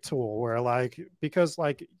perfect tool, where because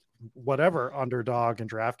whatever underdog in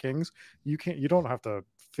DraftKings, you don't have to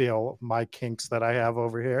feel my kinks that I have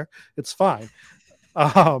over here. It's fine.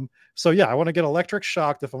 So yeah, I want to get electric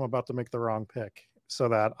shocked if I'm about to make the wrong pick so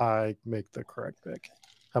that I make the correct pick.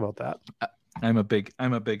 How about that? I'm a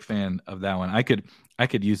big fan of that one. I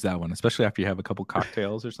could use that one, especially after you have a couple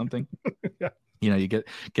cocktails or something. Yeah. You get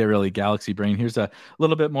really galaxy brain. Here's a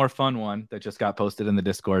little bit more fun one that just got posted in the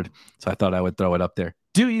Discord, so I thought I would throw it up there.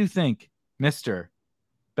 Do you think Mr.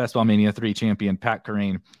 Best Ball Mania 3 champion Pat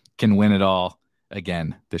Kerrane can win it all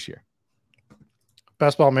again this year?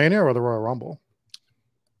 Best Ball Mania or the Royal Rumble?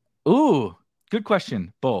 Ooh, good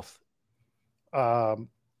question. Both.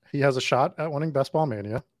 He has a shot at winning Best Ball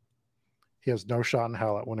Mania. He has no shot in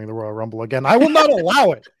hell at winning the Royal Rumble again. I will not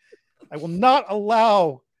allow it. I will not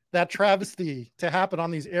allow that travesty to happen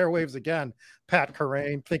on these airwaves again. Pat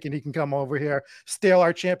Kerrane thinking he can come over here, steal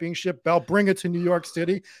our championship belt, bring it to New York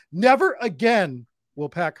City. Never again will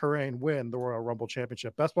Pat Kerrane win the Royal Rumble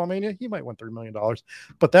championship. Best Ball Mania, he might win $3 million.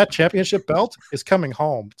 But that championship belt is coming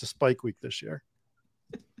home to Spike Week this year.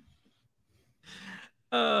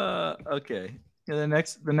 Okay. Yeah, the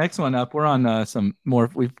next one up, we're on some more.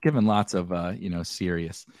 We've given lots of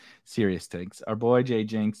serious takes. Our boy Jay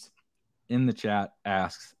Jinx in the chat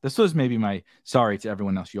asks, this was maybe sorry to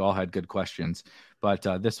everyone else, you all had good questions, but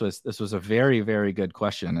this was a very, very good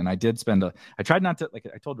question. And I tried not to, like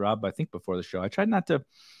I told Rob, I think before the show, I tried not to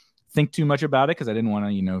think too much about it because I didn't want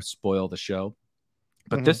to spoil the show.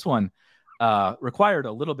 But this one required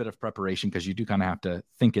a little bit of preparation because you do kind of have to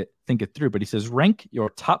think it through. But he says, rank your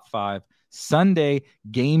top 5 Sunday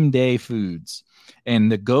game day foods and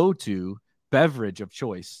the go-to beverage of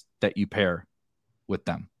choice that you pair with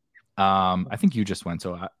them. I think you just went,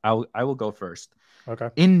 so I will go first.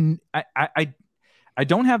 Okay. I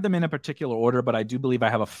don't have them in a particular order, but I do believe I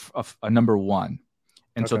have a number one,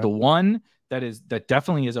 and so the one that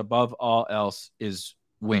definitely is above all else is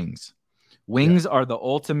wings. Wings are the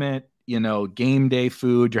ultimate, game day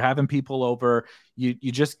food. You're having people over,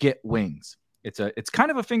 you just get wings. It's kind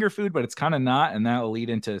of a finger food, but it's kind of not, and that will lead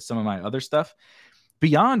into some of my other stuff.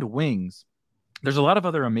 Beyond wings, there's a lot of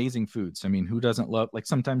other amazing foods. I mean, who doesn't love,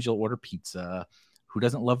 sometimes you'll order pizza, who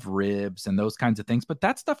doesn't love ribs and those kinds of things, but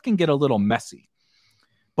that stuff can get a little messy.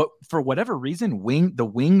 But for whatever reason, the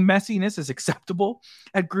wing messiness is acceptable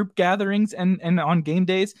at group gatherings and on game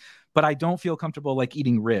days, but I don't feel comfortable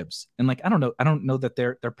eating ribs. And I don't know that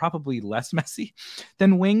they're probably less messy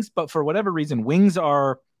than wings, but for whatever reason, wings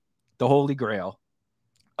are the holy grail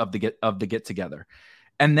of the get together.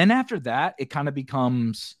 And then after that, it kind of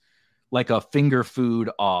becomes like a finger food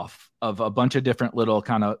off of a bunch of different little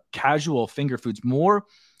kind of casual finger foods, more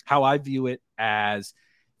how I view it as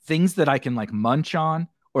things that I can munch on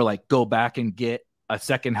or go back and get a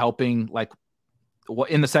second helping,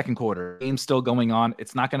 in the second quarter, game's still going on.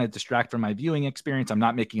 It's not going to distract from my viewing experience. I'm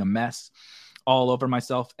not making a mess all over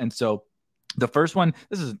myself. And so the first one,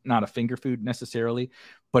 this is not a finger food necessarily,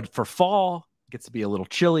 but for fall, it gets to be a little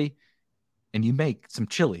chilly. And you make some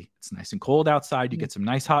chili. It's nice and cold outside. You get some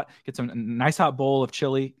nice hot bowl of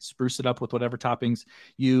chili, spruce it up with whatever toppings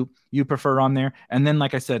you prefer on there. And then,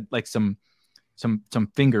 like I said, some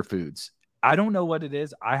finger foods. I don't know what it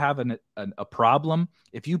is. I have a problem.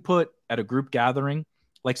 If you put at a group gathering,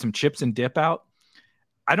 some chips and dip out,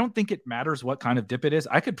 I don't think it matters what kind of dip it is.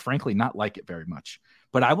 I could frankly not like it very much,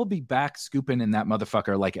 but I will be back scooping in that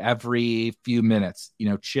motherfucker every few minutes,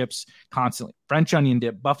 chips constantly, French onion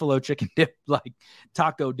dip, buffalo chicken dip,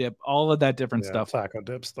 taco dip, all of that different stuff. Taco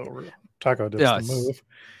dip's the move.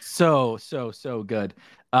 So good.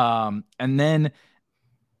 And then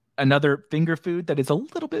another finger food that is a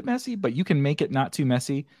little bit messy, but you can make it not too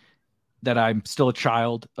messy, that I'm still a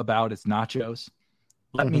child about, is nachos.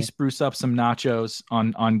 Let me spruce up some nachos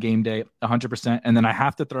on game day 100%. And then I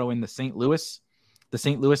have to throw in the St. Louis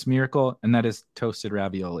miracle, and that is toasted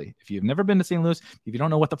ravioli. If you've never been to St. Louis, if you don't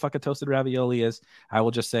know what the fuck a toasted ravioli is, I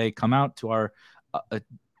will just say, come out to our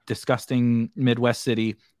disgusting Midwest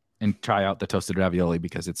city and try out the toasted ravioli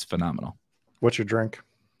because it's phenomenal. What's your drink?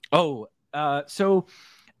 So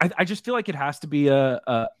I just feel like it has to be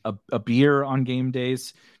a beer on game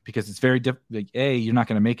days because it's very different. Like, you're not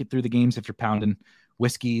going to make it through the games if you're pounding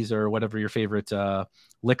whiskeys or whatever your favorite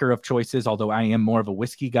liquor of choice is. Although I am more of a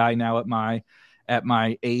whiskey guy now at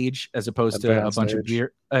my age, as opposed to a bunch of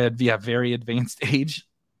beer. Very advanced age.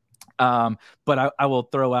 But I will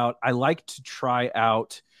throw out. I like to try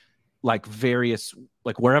out like various,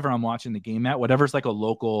 like wherever I'm watching the game at, whatever's like a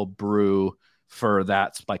local brew for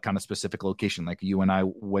that like kind of specific location. Like you and I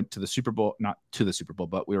went to the Super Bowl, not to the Super Bowl,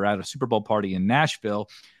 but we were at a Super Bowl party in Nashville.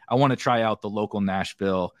 I want to try out the local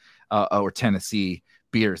Nashville or Tennessee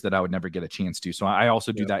beers that I would never get a chance to. So I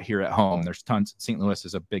also do that here at home. There's tons. St. Louis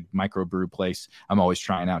is a big microbrew place. I'm always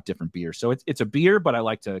trying out different beers. So it's a beer, but I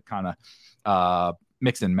like to kind of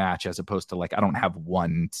mix and match as opposed to like I don't have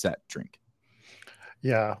one set drink.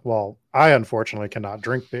 Yeah, well, I unfortunately cannot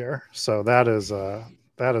drink beer, so that is a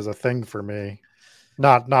thing for me.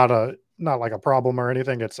 Not like a problem or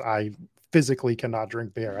anything. It's I physically cannot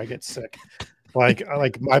drink beer. I get sick. Like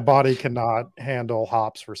my body cannot handle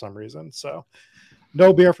hops for some reason. So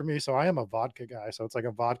no beer for me. So I am a vodka guy. So it's like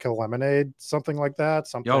a vodka lemonade, something like that.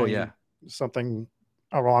 Something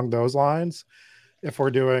along those lines. If we're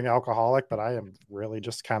doing alcoholic, but I am really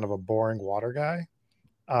just kind of a boring water guy.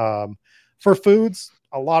 For foods,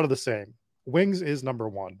 a lot of the same. Wings is number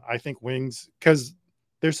one. I think wings, because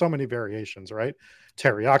there's so many variations, right?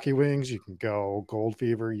 Teriyaki wings, you can go gold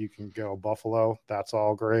fever, you can go buffalo. That's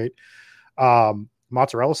all great.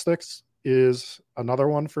 Mozzarella sticks is another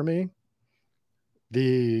one for me.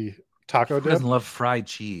 The taco dip. Who doesn't love fried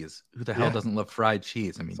cheese? Who the hell doesn't love fried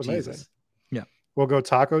cheese? I mean, it's amazing. Jesus. Yeah. We'll go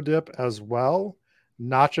taco dip as well.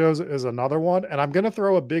 Nachos is another one. And I'm going to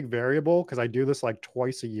throw a big variable because I do this like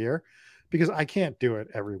twice a year because I can't do it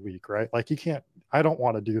every week, right? Like I don't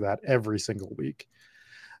want to do that every single week.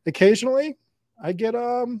 Occasionally I get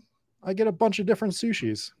a bunch of different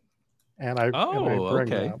sushis and I bring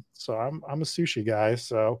them. So I'm a sushi guy.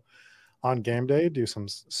 So on game day, do some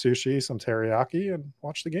sushi, some teriyaki, and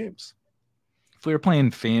watch the games. If we were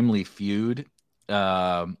playing Family Feud,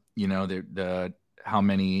 the how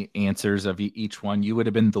many answers of each one, you would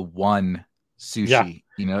have been the one sushi.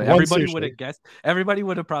 Yeah. Everybody would have guessed. Everybody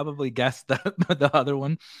would have probably guessed the other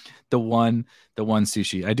one, the one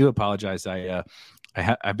sushi. I do apologize.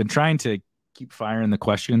 I've been trying to keep firing the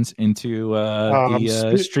questions into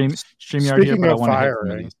StreamYard here, but I want to hit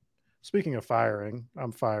some of these. Speaking of firing,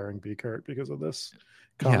 I'm firing B. Kurt because of this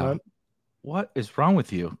comment. Yeah. What is wrong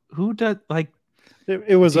with you? Who does like?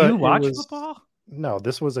 It was. Do you watch football? No,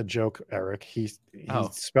 this was a joke, Eric. He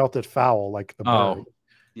spelt it foul like the bird.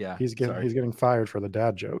 Yeah, he's getting fired for the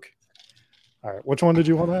dad joke. All right, which one did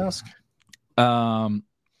you want to ask? I'm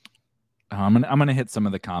gonna hit some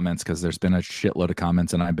of the comments because there's been a shitload of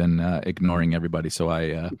comments and I've been ignoring everybody. So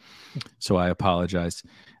I apologize.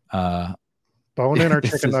 Bone in or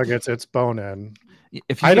chicken nuggets? It's bone in.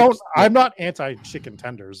 I'm not anti chicken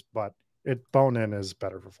tenders, but bone in is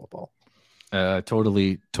better for football.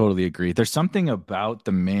 Totally agree. There's something about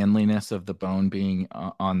the manliness of the bone being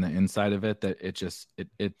on the inside of it that it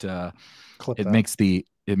makes the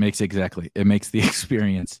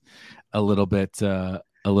experience a little bit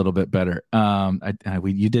better.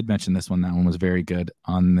 You did mention this one. That one was very good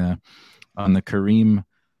on the Kareem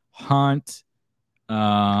Hunt.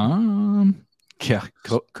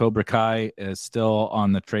 Cobra Kai is still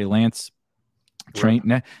on the Trey Lance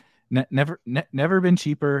train. Never been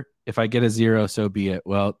cheaper. If I get a 0, so be it.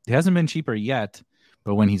 Well, it hasn't been cheaper yet,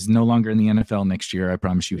 but when he's no longer in the NFL next year, I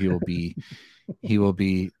promise you he will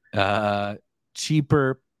be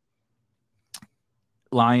cheaper.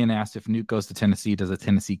 Lion asked if Nuke goes to Tennessee, does a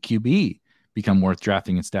Tennessee QB become worth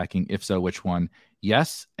drafting and stacking? If so, which one?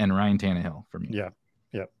 Yes, and Ryan Tannehill for me. Yeah.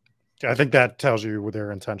 I think that tells you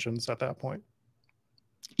their intentions at that point.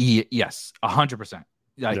 Yes, 100%.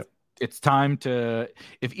 It's time to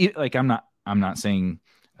I'm not saying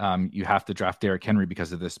you have to draft Derrick Henry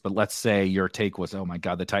because of this, but let's say your take was, oh my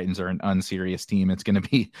God, the Titans are an unserious team. It's going to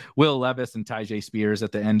be Will Levis and Tyjae Spears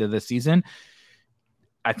at the end of the season.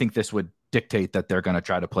 I think this would dictate that they're going to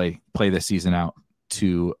try to play this season out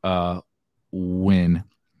to win.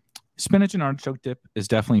 Spinach and artichoke dip is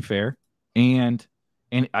definitely fair. And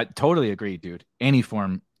I totally agree, dude. Any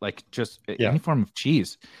form, any form of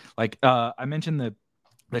cheese. Like I mentioned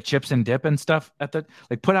the chips and dip and stuff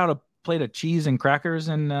put out a plate of cheese and crackers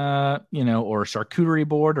and or charcuterie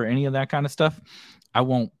board or any of that kind of stuff. I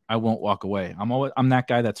won't walk away. I'm that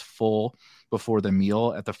guy that's full before the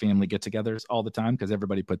meal at the family get-togethers all the time because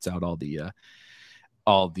everybody puts out all the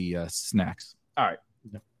snacks. All right.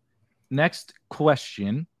 Next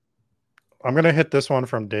question. I'm going to hit this one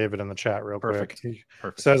from David in the chat real quick. Perfect. He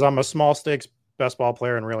Perfect. says, I'm a small stakes best ball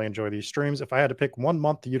player and really enjoy these streams. If I had to pick 1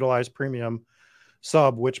 month to utilize premium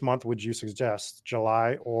sub, which month would you suggest?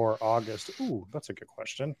 July or August? Ooh, that's a good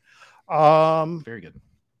question. Very good.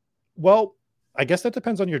 Well, I guess that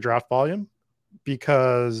depends on your draft volume,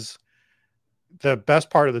 because the best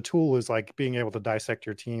part of the tool is like being able to dissect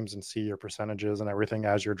your teams and see your percentages and everything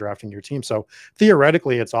as you're drafting your team. So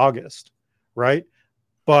theoretically it's August, right?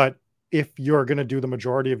 But if you're going to do the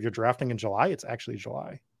majority of your drafting in July, it's actually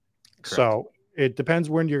July. Correct. So it depends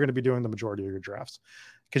when you're going to be doing the majority of your drafts,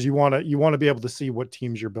 because you want to be able to see what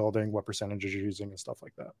teams you're building, what percentages you're using, and stuff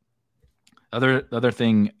like that. Other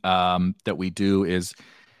thing that we do is,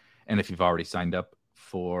 and if you've already signed up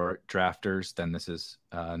for drafters, then this is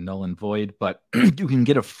null and void, but you can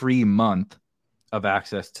get a free month of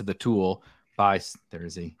access to the tool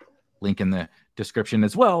there's a link in the description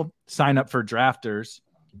as well. Sign up for drafters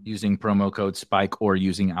using promo code SPIKE or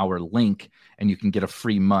using our link, and you can get a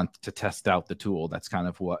free month to test out the tool. That's kind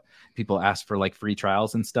of what people ask for, like free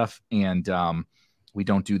trials and stuff. And we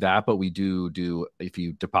don't do that, but we do if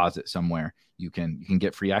you deposit somewhere, you can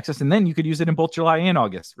get free access, and then you could use it in both July and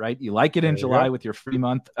August, right? You like it in July with your free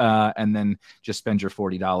month, and then just spend your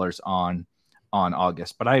 $40 on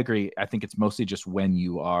August. But I agree. I think it's mostly just when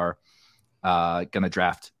you are going to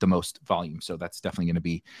draft the most volume. So that's definitely going to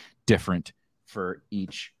be different for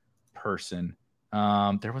each person.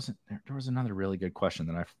 There was another really good question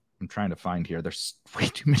that I'm trying to find here. There's way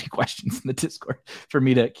too many questions in the Discord for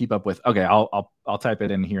me to keep up with. Okay, I'll type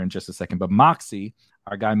it in here in just a second. But Moxie,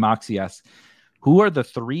 our guy Moxie asks, who are the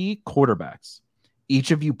 3 quarterbacks each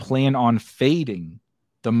of you plan on fading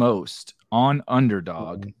the most on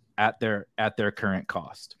Underdog at their current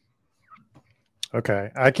cost? Okay,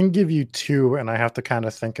 I can give you 2, and I have to kind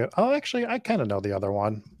of think of. Oh, actually, I kind of know the other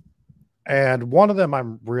one, and one of them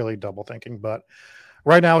I'm really double thinking, but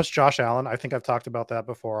right now it's Josh Allen. I think I've talked about that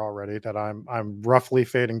before already, that I'm roughly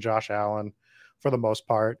fading Josh Allen for the most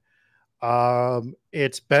part.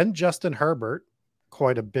 It's been Justin Herbert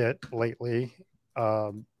quite a bit lately.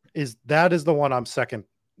 Is the one I'm second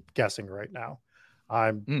guessing right now.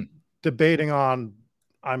 I'm debating on.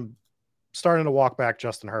 I'm starting to walk back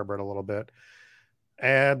Justin Herbert a little bit.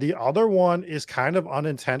 And the other one is kind of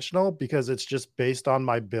unintentional because it's just based on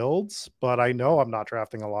my builds, but I know I'm not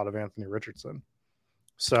drafting a lot of Anthony Richardson.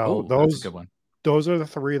 So that's a good one. Those are the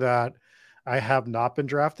 3 that I have not been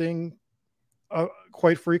drafting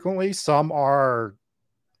quite frequently. Some are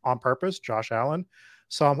on purpose, Josh Allen.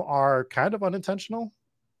 Some are kind of unintentional,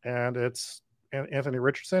 and it's Anthony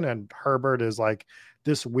Richardson. And Herbert is like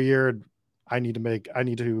this weird, I need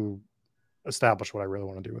to establish what I really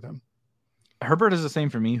want to do with him. Herbert is the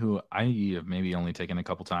same for me, who I have maybe only taken a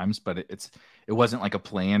couple times, but it wasn't like a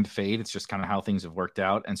planned fade. It's just kind of how things have worked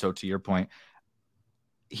out. And so to your point,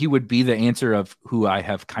 he would be the answer of who I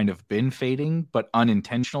have kind of been fading, but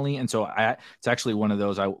unintentionally. And so it's actually one of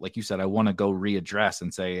those, like you said, I want to go readdress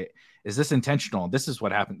and say, is this intentional? This is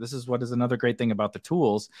what happened. This is what is another great thing about the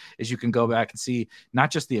tools is you can go back and see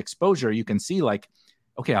not just the exposure. You can see like,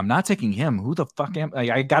 okay, I'm not taking him. Who the fuck am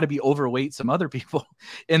I got to be overweight some other people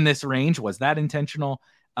in this range. Was that intentional?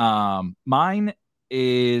 Mine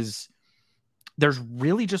is, there's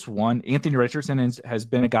really just one. Anthony Richardson has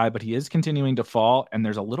been a guy, but he is continuing to fall. And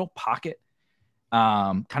there's a little pocket,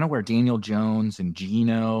 kind of where Daniel Jones and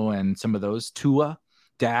Geno and some of those, Tua,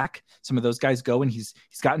 Dak, some of those guys go. And he's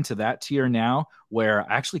gotten to that tier now where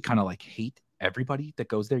I actually kind of like hate everybody that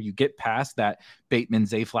goes there. You get past that Bateman,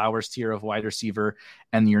 Zay Flowers tier of wide receiver,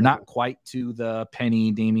 and you're not quite to the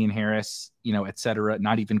Penny, Damian Harris, et cetera,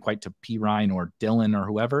 not even quite to P. Ryan or Dylan or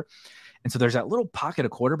whoever. And so there's that little pocket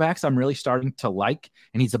of quarterbacks I'm really starting to like,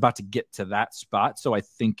 and he's about to get to that spot. So I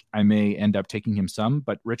think I may end up taking him some,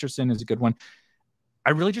 but Richardson is a good one.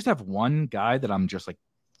 I really just have one guy that I'm just like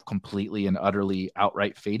completely and utterly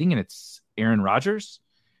outright fading, and it's Aaron Rodgers.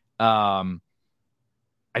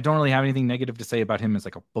 I don't really have anything negative to say about him as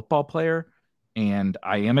like a football player. And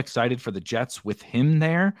I am excited for the Jets with him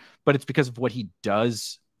there, but it's because of what he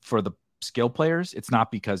does for the skill players. It's not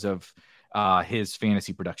because of his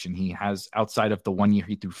fantasy production. He has, outside of the 1 year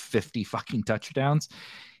he threw 50 fucking touchdowns,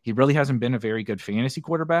 he really hasn't been a very good fantasy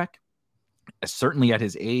quarterback. Certainly at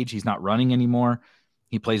his age, he's not running anymore.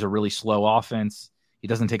 He plays a really slow offense. He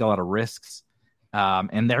doesn't take a lot of risks.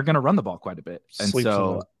 And they're going to run the ball quite a bit. And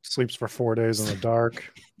sleeps for 4 days in the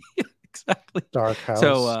dark. Exactly. Dark house.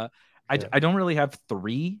 So I don't really have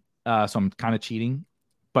 3. So I'm kind of cheating,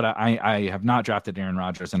 but I have not drafted Aaron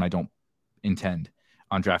Rodgers, and I don't intend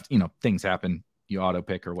on draft. Things happen, you auto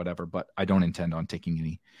pick or whatever, but I don't intend on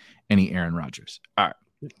taking any Aaron Rodgers. All right.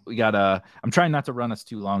 I'm trying not to run us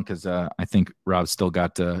too long because I think Rob's still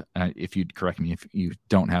got if you'd correct me if you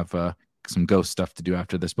don't have some ghost stuff to do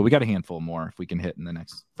after this, but we got a handful more if we can hit in the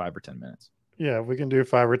next 5 or 10 minutes. Yeah, we can do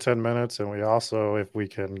 5 or 10 minutes. And we also, if we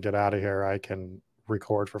can get out of here, I can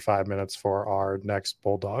record for 5 minutes for our next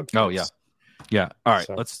Bulldog. Oh, yeah. Yeah. All right.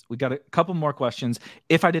 We got a couple more questions.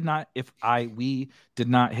 If we did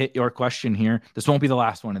not hit your question here, this won't be the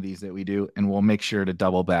last one of these that we do, and we'll make sure to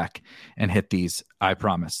double back and hit these. I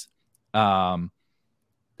promise.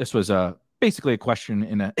 This was basically a question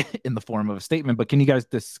in the form of a statement, but can you guys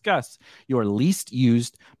discuss your least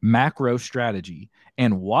used macro strategy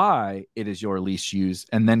and why it is your least used,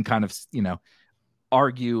 and then kind of,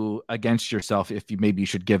 argue against yourself if you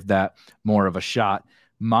should give that more of a shot.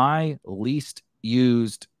 My least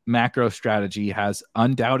used macro strategy has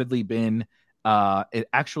undoubtedly been it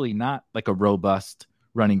actually not like a robust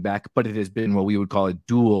running back, but it has been what we would call a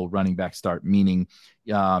dual running back start, meaning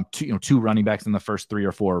two running backs in the first 3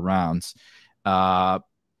 or 4 rounds.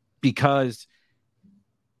 Because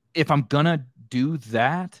if I'm gonna do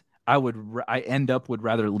that, I end up would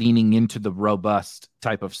rather leaning into the robust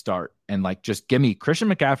type of start and like just give me Christian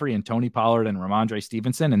McCaffrey and Tony Pollard and Ramondre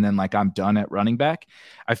Stevenson, and then like I'm done at running back.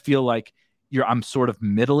 I feel like I'm sort of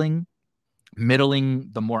middling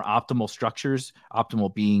the more optimal structures,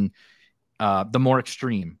 optimal being the more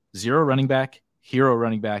extreme: zero running back, hero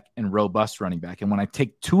running back, and robust running back. And when I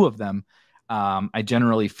take 2 of them, I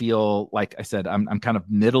generally feel like I said I'm kind of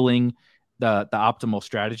middling the optimal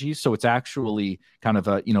strategies. So it's actually kind of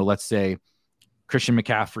a, let's say Christian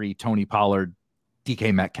McCaffrey, Tony Pollard,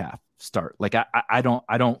 DK Metcalf start. Like I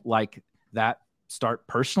don't like that start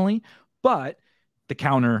personally, but the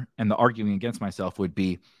counter and the arguing against myself would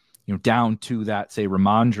be, down to that, say,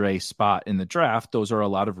 Ramondre spot in the draft, those are a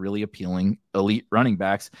lot of really appealing elite running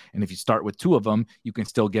backs. And if you start with 2 of them, you can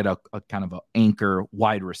still get a kind of an anchor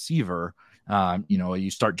wide receiver. You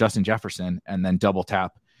start Justin Jefferson and then double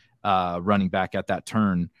tap running back at that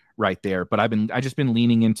turn right there. But I just been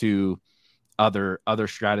leaning into other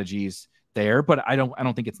strategies there, but I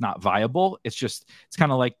don't think it's not viable. It's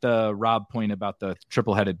kind of like the Rob point about the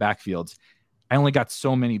triple headed backfields. I only got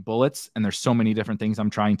so many bullets and there's so many different things I'm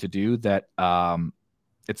trying to do that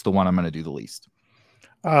it's the one I'm going to do the least.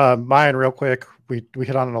 Mine real quick. We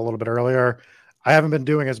hit on it a little bit earlier. I haven't been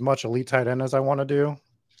doing as much elite tight end as I want to do.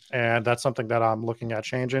 And that's something that I'm looking at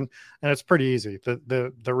changing. And it's pretty easy.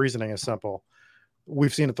 The reasoning is simple.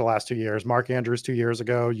 We've seen it the last 2 years. Mark Andrews 2 years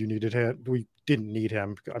ago, you needed him. We didn't need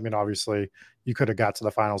him. I mean, obviously, you could have got to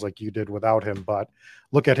the finals like you did without him. But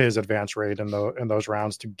look at his advance rate in those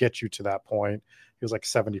rounds to get you to that point. He was like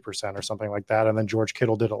 70% or something like that. And then George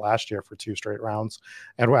Kittle did it last year for 2 straight rounds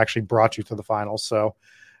and actually brought you to the finals. So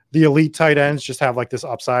the elite tight ends just have like this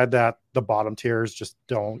upside that the bottom tiers just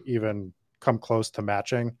don't even come close to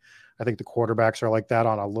matching. I think the quarterbacks are like that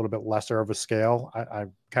on a little bit lesser of a scale.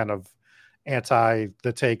 I'm kind of anti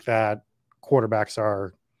the take that quarterbacks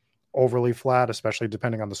are overly flat, especially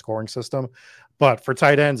depending on the scoring system. But for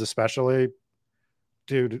tight ends, especially,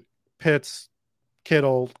 dude, Pitts,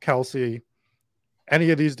 Kittle, Kelsey, any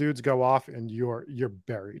of these dudes go off and you're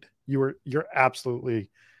buried. You're absolutely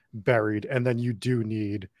buried. And then you do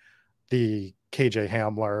need the KJ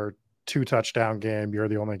Hamler 2 touchdown game. You're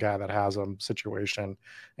the only guy that has them situation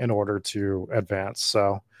in order to advance.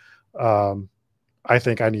 So I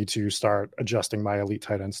think I need to start adjusting my elite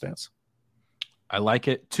tight end stance. I like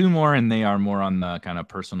it. 2 more, and they are more on the kind of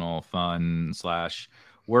personal fun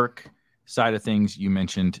 / work side of things. You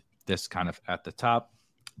mentioned this kind of at the top.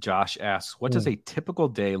 Josh asks, what does a typical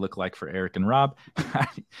day look like for Erik and Rob?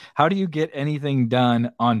 How do you get anything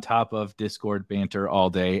done on top of Discord banter all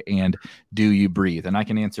day? And do you breathe? And I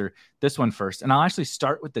can answer this one first. And I'll actually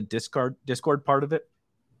start with the Discord part of it.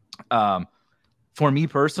 For me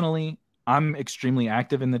personally, I'm extremely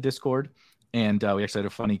active in the Discord. And we actually had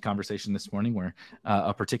a funny conversation this morning where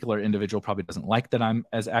a particular individual probably doesn't like that I'm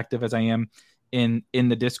as active as I am in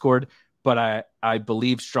the Discord. But I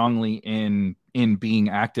believe strongly in being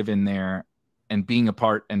active in there and being a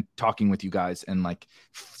part and talking with you guys. And like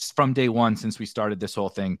from day one, since we started this whole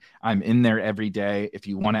thing, I'm in there every day. If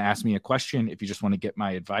you want to ask me a question, if you just want to get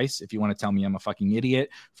my advice, if you want to tell me I'm a fucking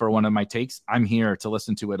idiot for one of my takes, I'm here to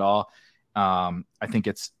listen to it all. I think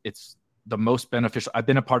it's the most beneficial. I've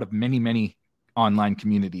been a part of many, many online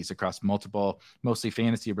communities across multiple, mostly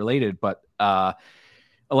fantasy related, but a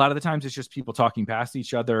lot of the times it's just people talking past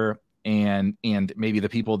each other. And maybe the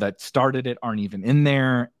people that started it aren't even in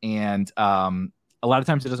there. And a lot of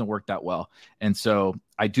times it doesn't work that well. And so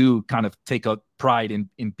I do kind of take a pride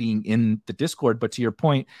in being in the Discord. But to your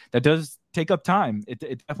point, that does take up time. It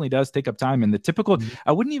definitely does take up time. And the typical,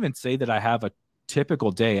 I wouldn't even say that I have a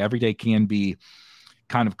typical day. Every day can be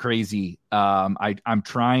kind of crazy. I'm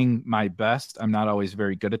trying my best. I'm not always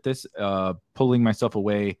very good at this, pulling myself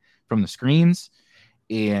away from the screens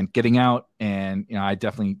and getting out. And, I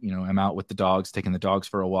definitely, am out with the dogs, taking the dogs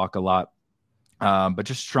for a walk a lot. But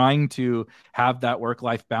just trying to have that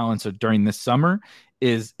work-life balance during this summer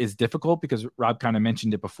is difficult because Rob kind of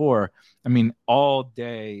mentioned it before. I mean, all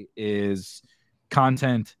day is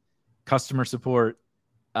content, customer support,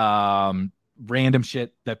 random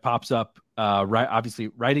shit that pops up. Obviously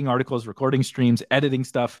writing articles, recording streams, editing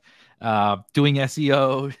stuff, doing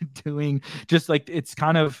SEO, doing just like, it's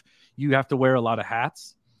kind of, you have to wear a lot of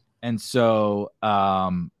hats. And so,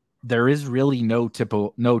 there is really no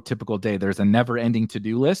typical day. There's a never ending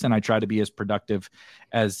to-do list. And I try to be as productive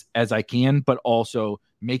as I can, but also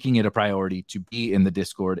making it a priority to be in the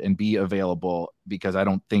Discord and be available, because I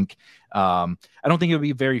don't think it would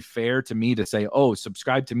be very fair to me to say, oh,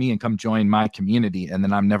 subscribe to me and come join my community, and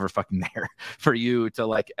then I'm never fucking there for you to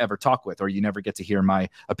like ever talk with, or you never get to hear my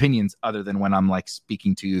opinions other than when I'm like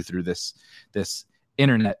speaking to you through this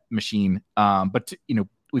internet machine. But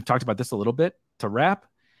we've talked about this a little bit. To wrap,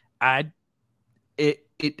 I'm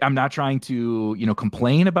not trying to,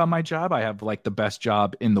 complain about my job. I have like the best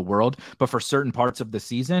job in the world, but for certain parts of the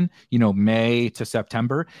season, May to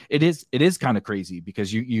September, it is kind of crazy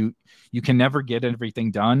because you can never get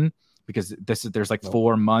everything done, because there's like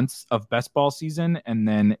 4 months of best ball season, and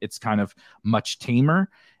then it's kind of much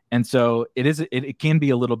tamer. And so it can be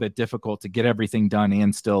a little bit difficult to get everything done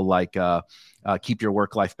and still like keep your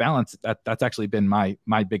work-life balance. That's actually been my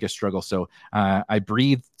biggest struggle. So I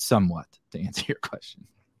breathe somewhat to answer your question.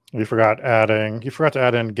 You forgot to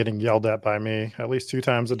add in getting yelled at by me at least 2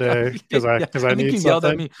 times a day because I need something. Yelled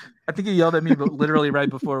at me. I think you yelled at me, but literally right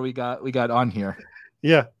before we got on here.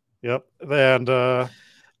 Yeah. Yep. And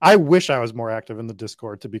I wish I was more active in the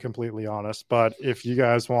Discord, to be completely honest. But if you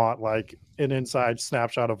guys want like an inside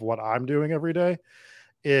snapshot of what I'm doing every day,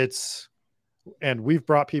 and we've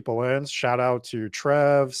brought people in. Shout out to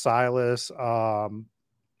Trev, Silas,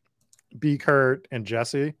 B. Kurt, and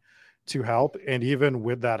Jesse to help. And even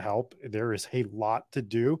with that help, there is a lot to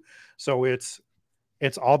do. So it's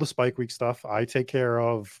all the Spike Week stuff. I take care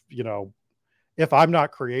of, if I'm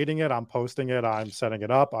not creating it, I'm posting it, I'm setting it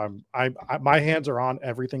up. My hands are on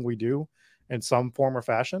everything we do in some form or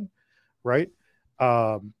fashion. Right.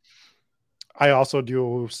 I also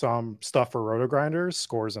do some stuff for Roto Grinders,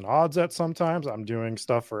 scores and odds at sometimes. I'm doing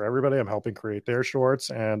stuff for everybody. I'm helping create their shorts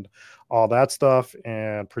and all that stuff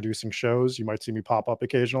and producing shows. You might see me pop up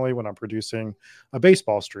occasionally when I'm producing a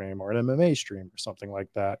baseball stream or an MMA stream or something like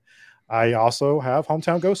that. I also have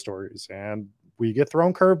Hometown Ghost Stories, and we get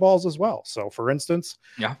thrown curveballs as well. So for instance,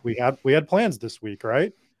 we had plans this week,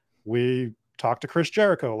 right? We talked to Chris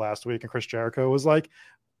Jericho last week, and Chris Jericho was like,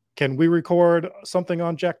 can we record something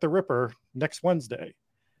on Jack the Ripper next Wednesday?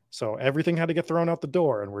 So everything had to get thrown out the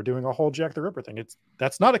door, and we're doing a whole Jack the Ripper thing.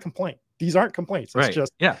 That's not a complaint. These aren't complaints. It's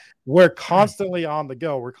just, we're constantly on the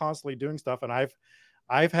go. We're constantly doing stuff. And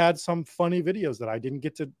I've had some funny videos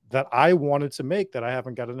that I wanted to make that I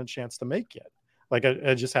haven't gotten a chance to make yet. Like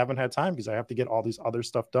I just haven't had time because I have to get all these other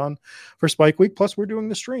stuff done for Spike Week. Plus we're doing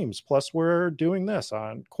the streams. Plus we're doing this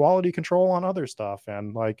on quality control on other stuff.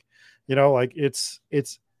 And it's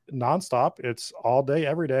nonstop. It's all day,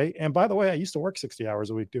 every day. And by the way, I used to work 60 hours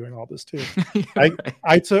a week doing all this too.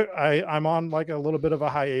 I'm on like a little bit of a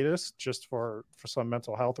hiatus just for some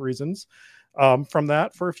mental health reasons from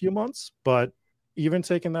that for a few months. But even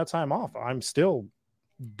taking that time off, I'm still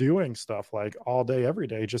doing stuff like all day, every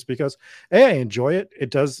day, just because I enjoy it. It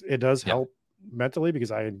does help mentally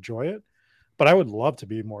because I enjoy it. But I would love to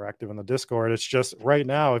be more active in the Discord. It's just right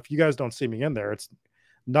now, if you guys don't see me in there, it's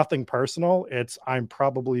nothing personal. I'm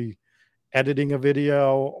probably editing a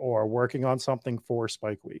video or working on something for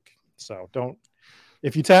Spike Week. So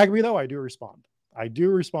if you tag me though, I do respond. I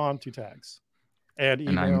do respond to tags and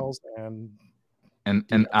emails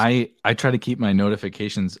and I try to keep my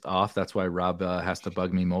notifications off. That's why Rob has to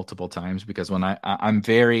bug me multiple times, because when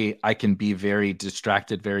I can be very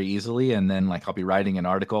distracted very easily, and then like I'll be writing an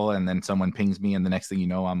article and then someone pings me, and the next thing you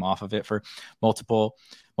know, I'm off of it for multiple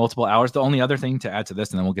hours. The only other thing to add to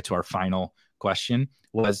this, and then we'll get to our final question,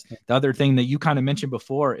 was the other thing that you kind of mentioned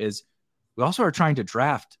before is we also are trying to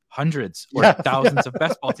draft hundreds or thousands of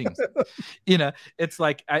best ball teams. It's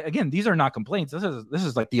like, again, these are not complaints. This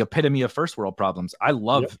is like the epitome of first world problems. I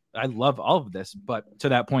love all of this, but to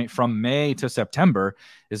that point, from May to September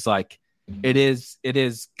is like, it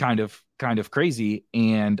is kind of crazy.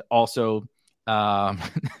 And also,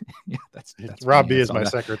 that's Rob B is my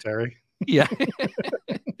secretary. Yeah.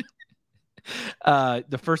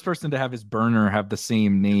 The first person to have his burner have the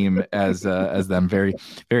same name as them. Very,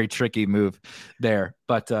 very tricky move there.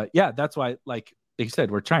 But yeah, that's why, like you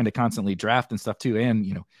said, we're trying to constantly draft and stuff too,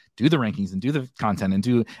 and do the rankings and do the content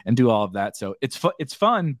and do all of that. So it's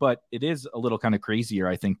fun, but it is a little kind of crazier,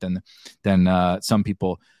 I think, than some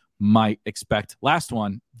people might expect. Last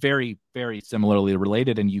one, very, very similarly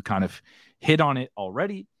related, and you kind of hit on it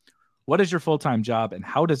already. What is your full-time job, and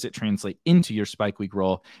how does it translate into your Spike Week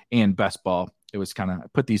role and best ball? It was kind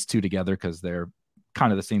of put these two together because they're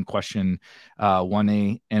kind of the same question,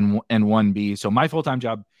 1A and 1B. So my full-time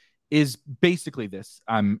job is basically this.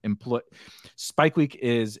 I'm employed. Spike Week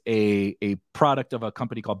is a product of a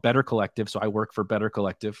company called Better Collective. So I work for Better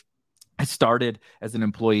Collective. I started as an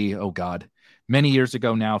employee, many years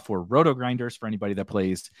ago now, for Roto Grinders. For anybody that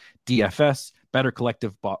plays DFS, Better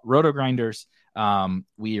Collective bought Roto Grinders.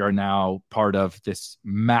 We are now part of this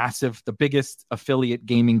massive, the biggest affiliate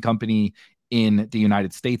gaming company in the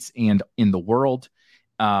United States and in the world.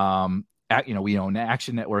 We own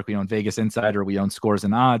Action Network, we own Vegas Insider, we own Scores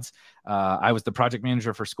and Odds. I was the project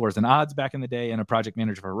manager for Scores and Odds back in the day, and a project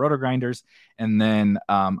manager for Roto Grinders. And then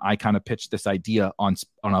I kind of pitched this idea on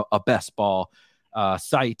a best ball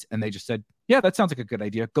site, and they just said, yeah, that sounds like a good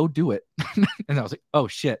idea. Go do it. And I was like, oh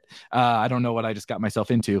shit, I don't know what I just got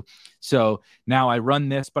myself into. So now I run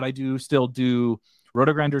this, but I still do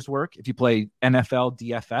Roto Grinders work. If you play NFL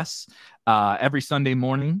DFS, every Sunday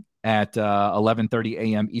morning at 11:30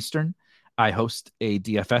 a.m. Eastern, I host a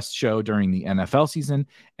DFS show during the NFL season,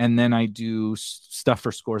 and then I do stuff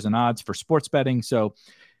for Scores and Odds for sports betting. So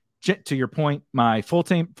to your point, my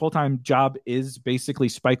full-time job is basically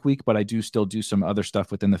Spike Week, but I do still do some other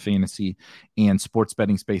stuff within the fantasy and sports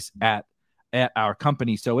betting space at our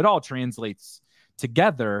company. So it all translates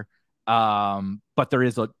together. But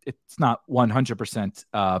it's not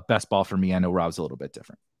 100% best ball for me. I know Rob's a little bit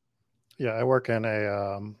different. Yeah, I work in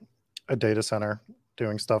a data center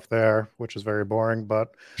doing stuff there, which is very boring.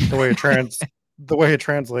 But the way it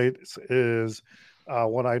translates is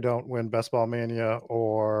when I don't win Best Ball Mania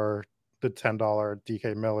or the $10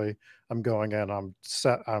 DK Millie, I'm going in. I'm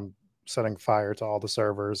setting fire to all the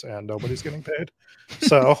servers, and nobody's getting paid.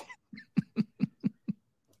 So.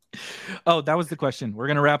 Oh, that was the question. We're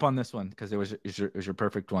gonna wrap on this one because it was your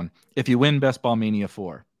perfect one. If you win Best Ball Mania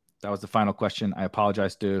 4, that was the final question. I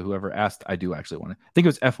apologize to whoever asked. I do actually want to. I think it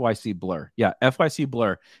was FYC Blur. Yeah, FYC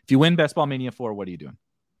Blur. If you win Best Ball Mania 4, what are you doing?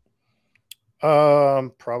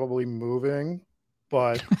 Probably moving,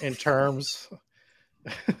 but in terms,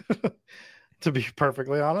 to be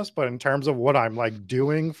perfectly honest, but in terms of what I'm like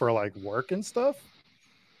doing for like work and stuff,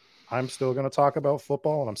 I'm still going to talk about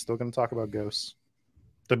football, and I'm still going to talk about ghosts.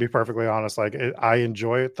 To be perfectly honest, I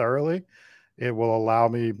enjoy it thoroughly. It will allow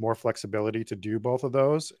me more flexibility to do both of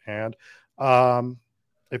those. And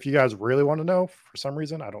if you guys really want to know, for some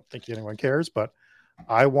reason, I don't think anyone cares, but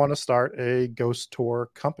I want to start a ghost tour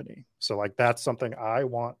company. So that's something I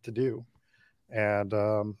want to do. And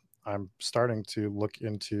I'm starting to look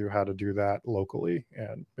into how to do that locally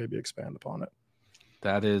and maybe expand upon it.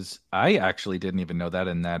 I actually didn't even know that.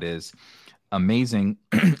 And that is amazing.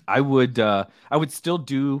 I would still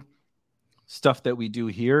do stuff that we do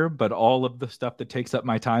here, but all of the stuff that takes up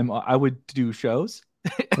my time, I would do shows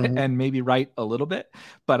and maybe write a little bit,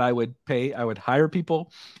 but I would hire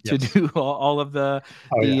people to do all of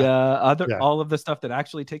all of the stuff that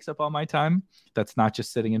actually takes up all my time. That's not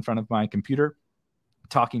just sitting in front of my computer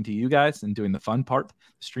talking to you guys and doing the fun part.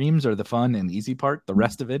 Streams are the fun and easy part. The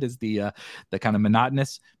rest of it is the kind of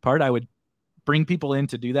monotonous part. I would bring people in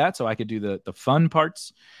to do that so I could do the fun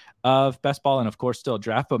parts of best ball and of course still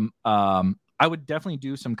draft them. I would definitely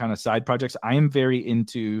do some kind of side projects. I am very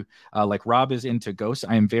into like Rob is into ghosts.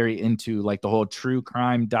 I am very into like the whole true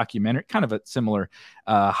crime documentary, kind of a similar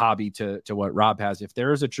hobby to what Rob has. If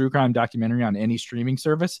there is a true crime documentary on any streaming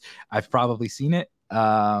service, I've probably seen it.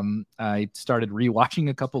 I started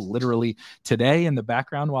rewatching a couple literally today in the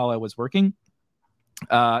background while I was working.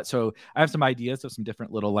 So I have some ideas of some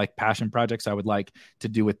different little like passion projects I would like to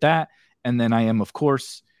do with that. And then I am, of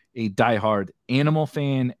course, a diehard animal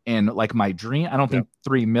fan, and like my dream, I don't think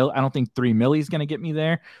 3 milli is going to get me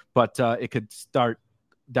there, but it could start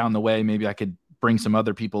down the way. Maybe I could bring some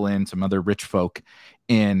other people in, some other rich folk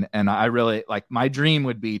in. And I really like, my dream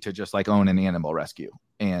would be to just like own an animal rescue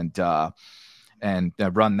and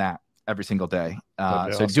run that every single day. So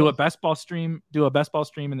awesome. do a best ball stream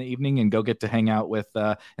in the evening and go get to hang out with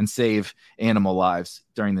and save animal lives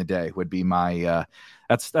during the day would be my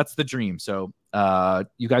that's the dream. So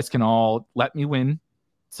you guys can all let me win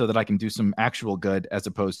so that I can do some actual good as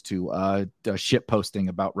opposed to shit posting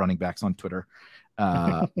about running backs on Twitter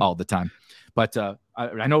all the time. But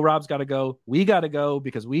I know Rob's got to go. We got to go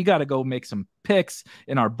because we got to go make some picks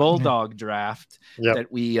in our Bulldog draft that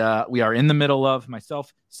we are in the middle of.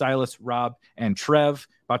 Myself, Silas, Rob, and Trev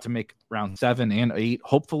about to make round 7 and 8,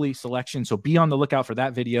 hopefully selection. So be on the lookout for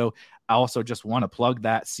that video. I also just want to plug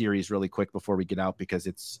that series really quick before we get out because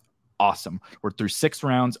it's awesome. We're through 6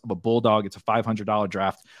 rounds of a Bulldog. It's a $500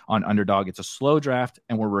 draft on Underdog. It's a slow draft,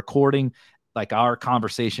 and we're recording like our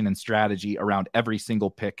conversation and strategy around every single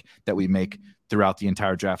pick that we make throughout the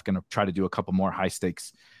entire draft. Going to try to do a couple more high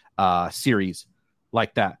stakes series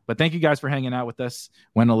like that. But thank you guys for hanging out with us.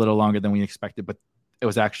 Went a little longer than we expected, but it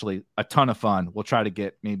was actually a ton of fun. We'll try to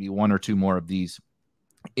get maybe 1 or 2 more of these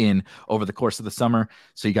in over the course of the summer,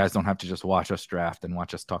 so you guys don't have to just watch us draft and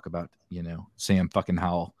watch us talk about, Sam fucking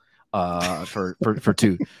Howell for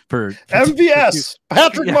MVS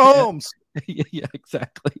Patrick Mahomes. Yeah,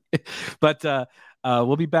 exactly. But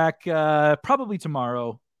we'll be back probably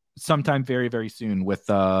tomorrow, sometime very, very soon with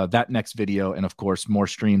that next video. And of course, more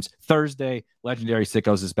streams. Thursday, Legendary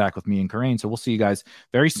Sickos is back with me and Karain. So we'll see you guys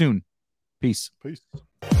very soon. Peace.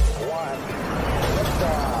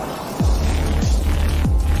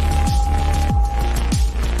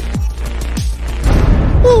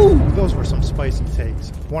 Woo! Those were some spicy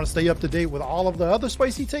takes. Want to stay up to date with all of the other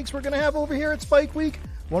spicy takes we're going to have over here at Spike Week?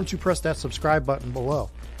 Why don't you press that subscribe button below?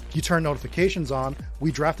 You turn notifications on,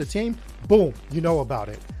 we draft a team, boom, you know about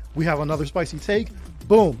it. We have another spicy take,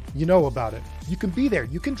 boom, you know about it. You can be there.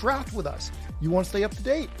 You can draft with us. You want to stay up to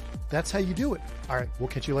date? That's how you do it. All right, we'll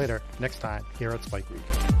catch you later next time here at Spike Week.